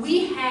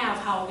 We have,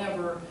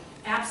 however,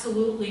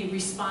 absolutely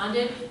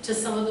responded to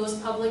some of those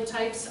public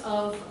types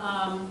of,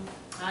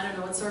 I don't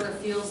know, it sort of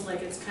feels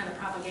like it's kind of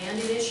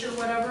propaganda-ish or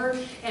whatever,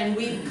 and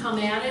we've come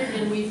at it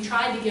and we've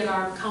tried to get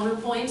our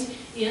counterpoint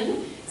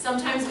in.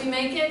 Sometimes we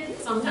make it,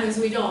 sometimes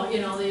we don't.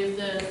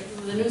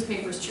 The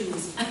newspapers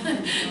choose,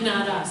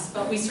 not us,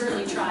 but we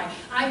certainly try.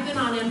 I've been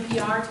on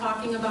NPR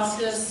talking about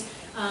this.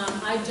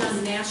 I've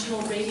done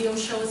national radio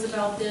shows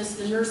about this.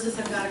 The nurses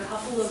have got a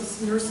couple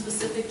of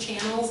nurse-specific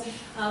channels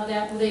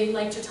that they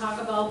like to talk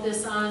about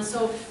this on.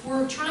 So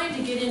we're trying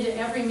to get into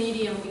every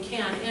medium we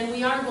can, and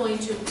we are going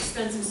to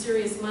spend some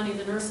serious money,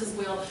 the nurses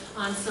will,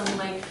 on some,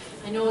 like,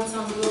 I know it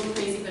sounds a little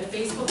crazy, but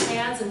Facebook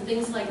ads and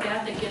things like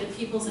that that get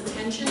people's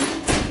attention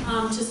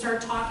to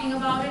start talking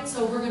about it.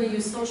 So we're going to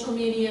use social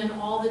media and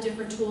all the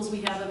different tools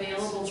we have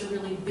available to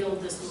really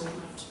build this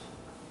movement.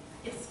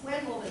 Yes,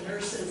 When will the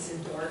nurses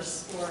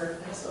endorse for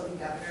Minnesota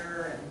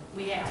governor and?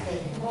 we have.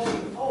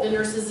 Oh, The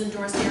nurses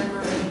endorsed Erin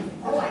Murphy.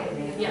 oh, I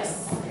didn't.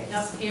 Yes, Okay.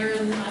 yes,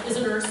 Erin is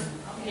a nurse,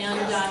 and,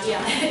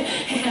 yeah,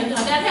 and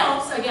that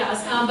helps, I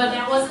guess, but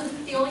that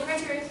wasn't the only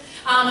criteria.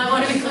 I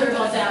want to be clear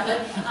about that,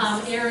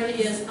 but Erin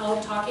is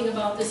out talking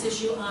about this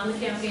issue on the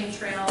campaign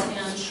trail,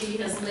 and she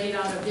has laid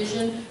out a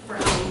vision for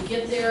how we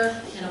get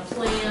there and a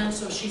plan,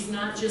 so she's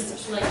not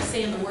just like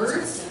saying the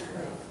words,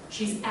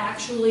 she's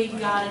actually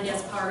got it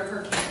as part of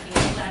her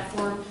campaign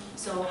platform.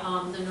 So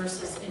the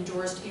nurses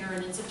endorsed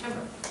Erin in September.